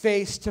 but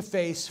face to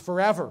face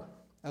forever,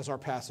 as our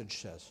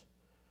passage says.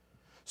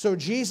 So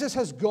Jesus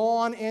has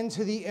gone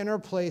into the inner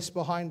place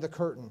behind the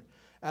curtain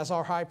as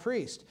our high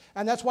priest.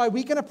 And that's why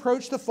we can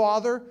approach the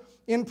Father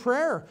in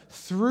prayer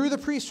through the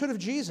priesthood of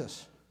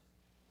Jesus.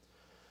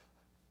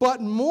 But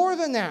more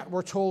than that,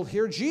 we're told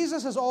here,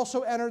 Jesus has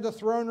also entered the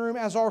throne room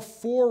as our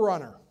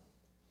forerunner.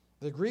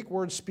 The Greek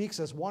word speaks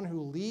as one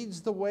who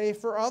leads the way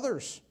for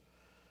others.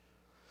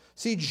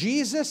 See,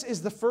 Jesus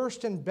is the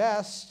first and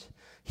best.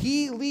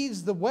 He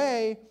leads the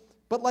way,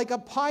 but like a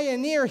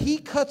pioneer, he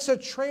cuts a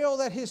trail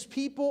that his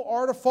people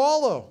are to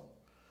follow.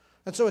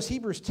 And so as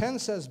Hebrews 10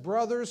 says,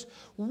 brothers,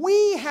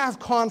 we have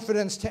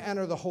confidence to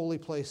enter the holy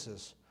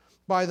places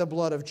by the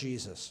blood of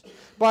Jesus,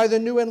 by the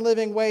new and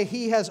living way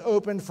he has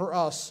opened for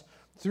us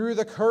through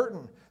the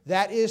curtain,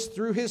 that is,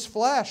 through his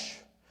flesh.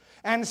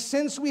 And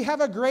since we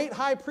have a great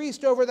high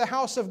priest over the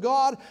house of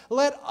God,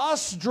 let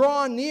us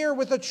draw near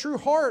with a true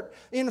heart,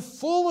 in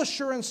full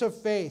assurance of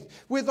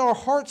faith, with our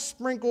hearts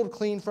sprinkled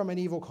clean from an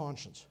evil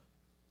conscience.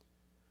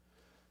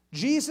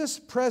 Jesus'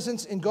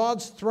 presence in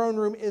God's throne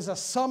room is a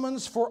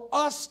summons for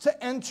us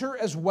to enter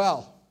as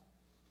well,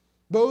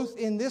 both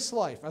in this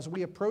life, as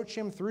we approach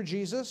him through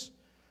Jesus,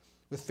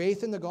 with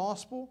faith in the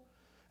gospel,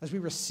 as we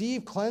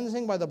receive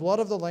cleansing by the blood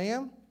of the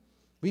Lamb.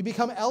 We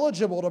become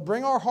eligible to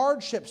bring our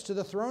hardships to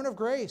the throne of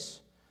grace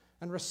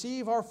and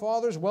receive our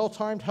Father's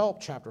well-timed help,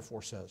 chapter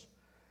 4 says.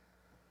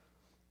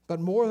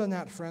 But more than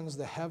that, friends,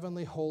 the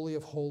heavenly Holy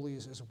of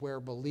Holies is where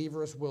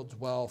believers will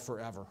dwell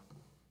forever.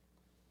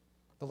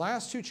 The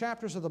last two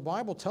chapters of the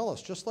Bible tell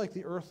us, just like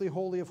the earthly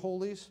Holy of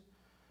Holies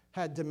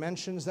had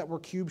dimensions that were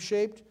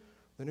cube-shaped,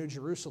 the New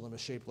Jerusalem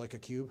is shaped like a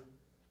cube.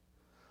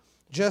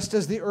 Just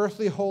as the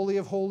earthly Holy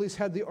of Holies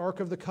had the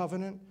Ark of the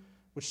Covenant,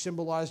 which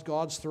symbolized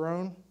God's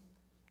throne,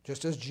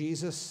 just as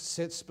Jesus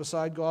sits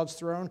beside God's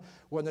throne,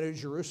 when the New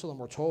Jerusalem,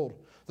 we're told,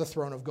 the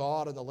throne of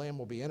God and the Lamb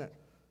will be in it.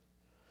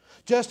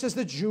 Just as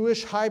the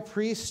Jewish high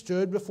priest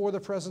stood before the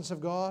presence of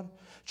God,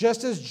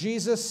 just as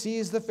Jesus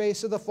sees the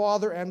face of the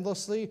Father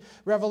endlessly,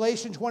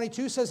 Revelation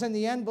 22 says, in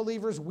the end,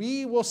 believers,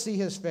 we will see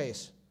his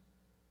face.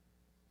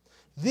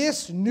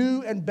 This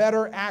new and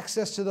better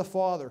access to the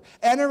Father,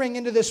 entering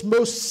into this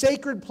most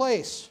sacred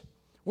place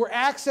where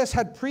access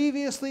had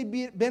previously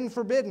been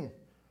forbidden.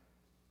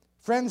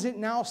 Friends, it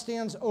now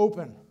stands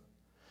open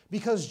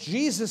because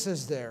Jesus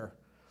is there,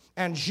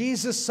 and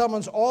Jesus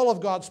summons all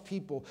of God's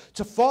people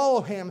to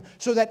follow him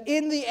so that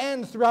in the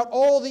end, throughout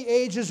all the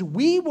ages,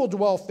 we will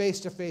dwell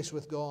face to face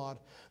with God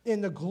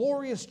in the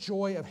glorious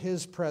joy of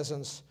his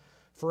presence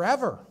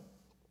forever.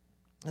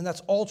 And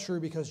that's all true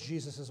because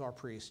Jesus is our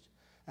priest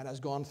and has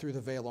gone through the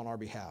veil on our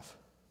behalf.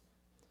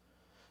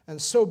 And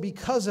so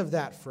because of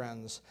that,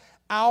 friends,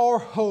 our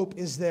hope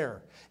is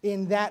there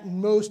in that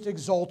most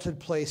exalted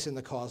place in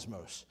the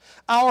cosmos.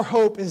 Our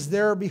hope is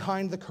there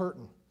behind the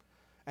curtain.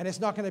 And it's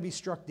not going to be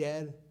struck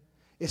dead.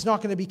 It's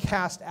not going to be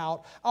cast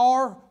out.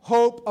 Our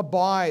hope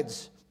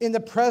abides in the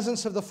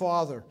presence of the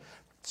Father,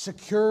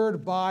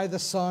 secured by the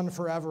Son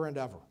forever and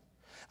ever.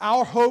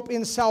 Our hope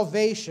in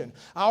salvation,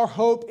 our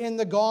hope in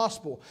the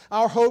gospel,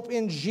 our hope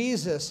in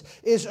Jesus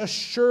is a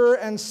sure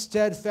and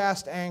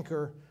steadfast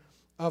anchor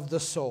of the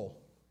soul.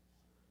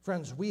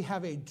 Friends, we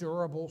have a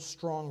durable,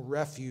 strong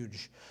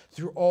refuge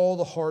through all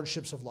the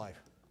hardships of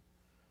life.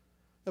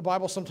 The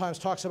Bible sometimes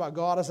talks about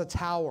God as a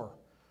tower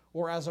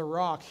or as a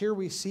rock. Here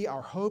we see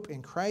our hope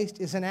in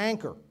Christ is an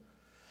anchor.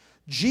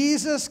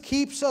 Jesus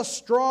keeps us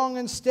strong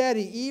and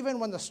steady even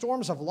when the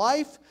storms of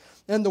life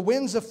and the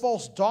winds of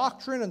false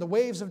doctrine and the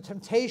waves of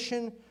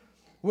temptation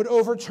would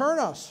overturn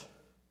us.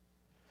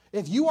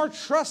 If you are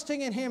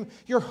trusting in him,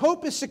 your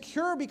hope is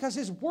secure because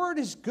his word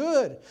is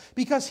good,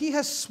 because he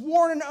has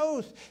sworn an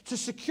oath to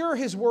secure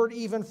his word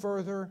even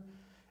further,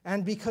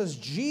 and because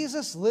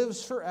Jesus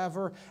lives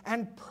forever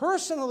and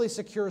personally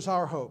secures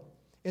our hope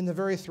in the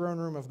very throne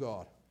room of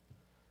God.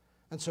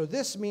 And so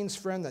this means,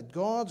 friend, that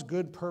God's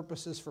good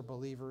purposes for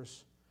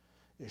believers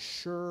is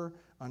sure,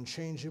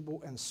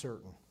 unchangeable, and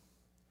certain.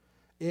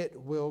 It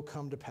will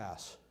come to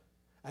pass,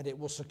 and it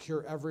will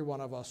secure every one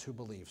of us who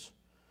believes.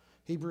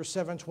 Hebrews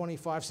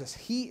 7:25 says,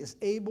 He is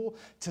able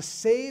to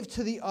save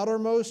to the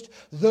uttermost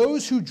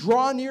those who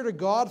draw near to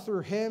God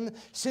through him,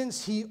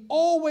 since he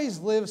always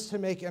lives to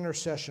make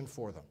intercession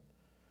for them.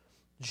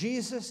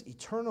 Jesus'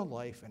 eternal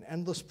life and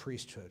endless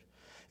priesthood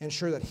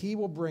ensure that he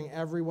will bring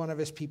every one of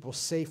his people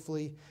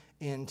safely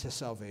into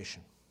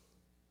salvation.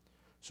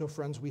 So,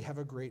 friends, we have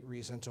a great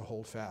reason to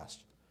hold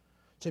fast,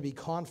 to be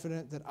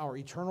confident that our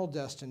eternal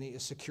destiny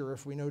is secure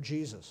if we know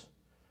Jesus.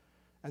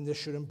 And this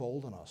should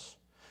embolden us.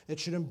 It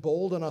should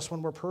embolden us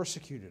when we're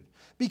persecuted.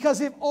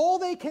 Because if all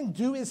they can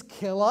do is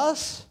kill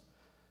us,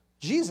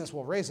 Jesus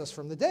will raise us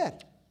from the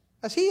dead,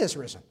 as he is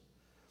risen.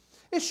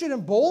 It should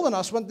embolden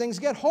us when things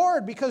get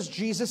hard, because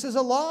Jesus is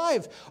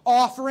alive,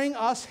 offering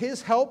us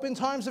his help in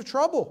times of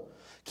trouble,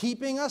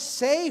 keeping us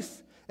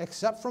safe,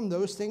 except from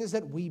those things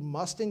that we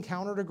must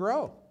encounter to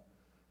grow.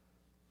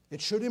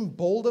 It should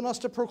embolden us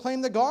to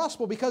proclaim the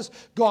gospel, because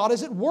God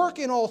is at work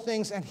in all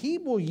things, and he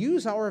will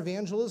use our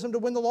evangelism to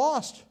win the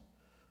lost.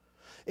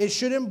 It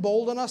should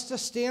embolden us to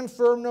stand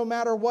firm no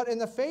matter what in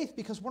the faith,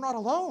 because we're not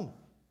alone.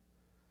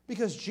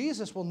 Because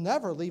Jesus will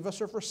never leave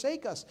us or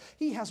forsake us.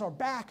 He has our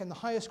back in the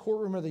highest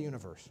courtroom of the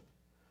universe.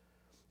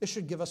 It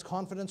should give us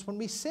confidence when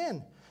we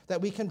sin, that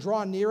we can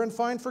draw near and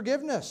find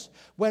forgiveness.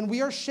 When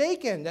we are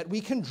shaken, that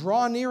we can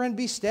draw near and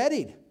be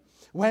steadied.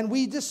 When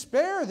we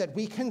despair, that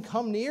we can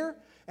come near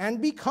and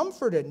be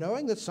comforted,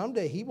 knowing that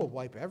someday he will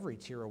wipe every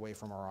tear away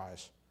from our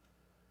eyes.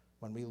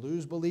 When we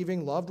lose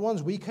believing loved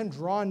ones, we can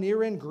draw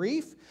near in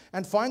grief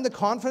and find the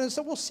confidence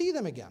that we'll see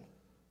them again.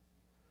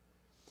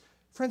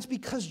 Friends,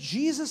 because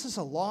Jesus is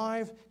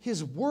alive,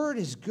 his word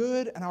is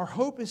good, and our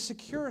hope is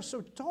secure.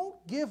 So don't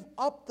give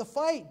up the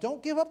fight.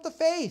 Don't give up the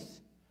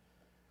faith.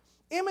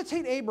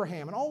 Imitate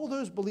Abraham and all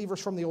those believers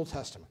from the Old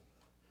Testament.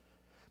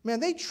 Man,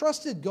 they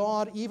trusted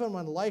God even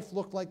when life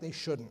looked like they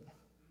shouldn't.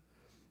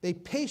 They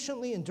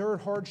patiently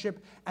endured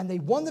hardship, and they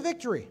won the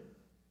victory.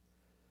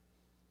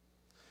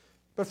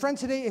 But friend,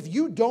 today, if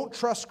you don't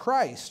trust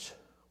Christ,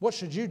 what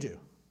should you do?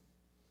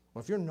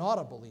 Well, if you're not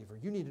a believer,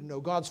 you need to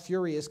know God's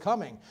fury is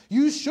coming.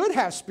 You should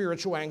have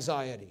spiritual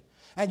anxiety,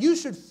 and you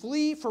should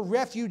flee for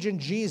refuge in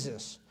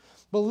Jesus.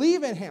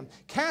 Believe in him.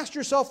 Cast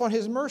yourself on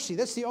his mercy.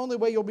 That's the only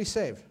way you'll be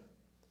saved.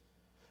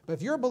 But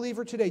if you're a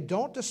believer today,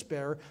 don't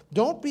despair.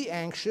 Don't be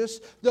anxious.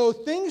 Though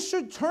things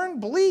should turn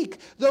bleak,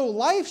 though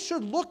life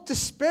should look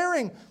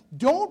despairing,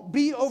 don't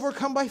be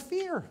overcome by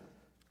fear.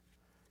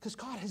 Because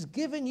God has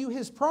given you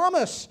his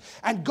promise,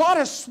 and God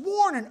has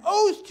sworn an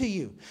oath to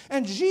you.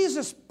 And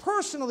Jesus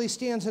personally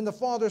stands in the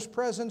Father's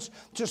presence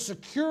to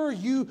secure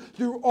you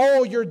through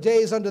all your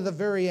days unto the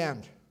very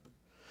end.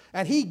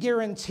 And he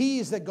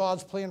guarantees that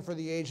God's plan for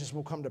the ages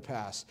will come to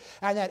pass,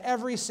 and that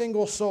every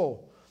single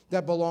soul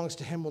that belongs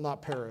to him will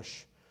not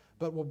perish,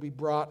 but will be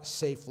brought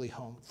safely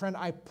home. Friend,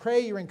 I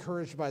pray you're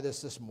encouraged by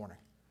this morning.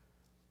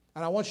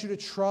 And I want you to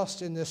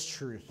trust in this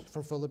truth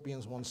from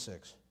Philippians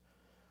 1:6.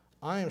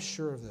 I am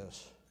sure of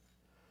this,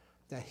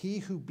 that he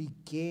who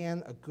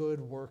began a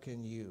good work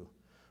in you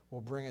will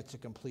bring it to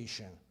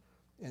completion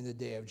in the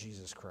day of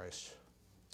Jesus Christ.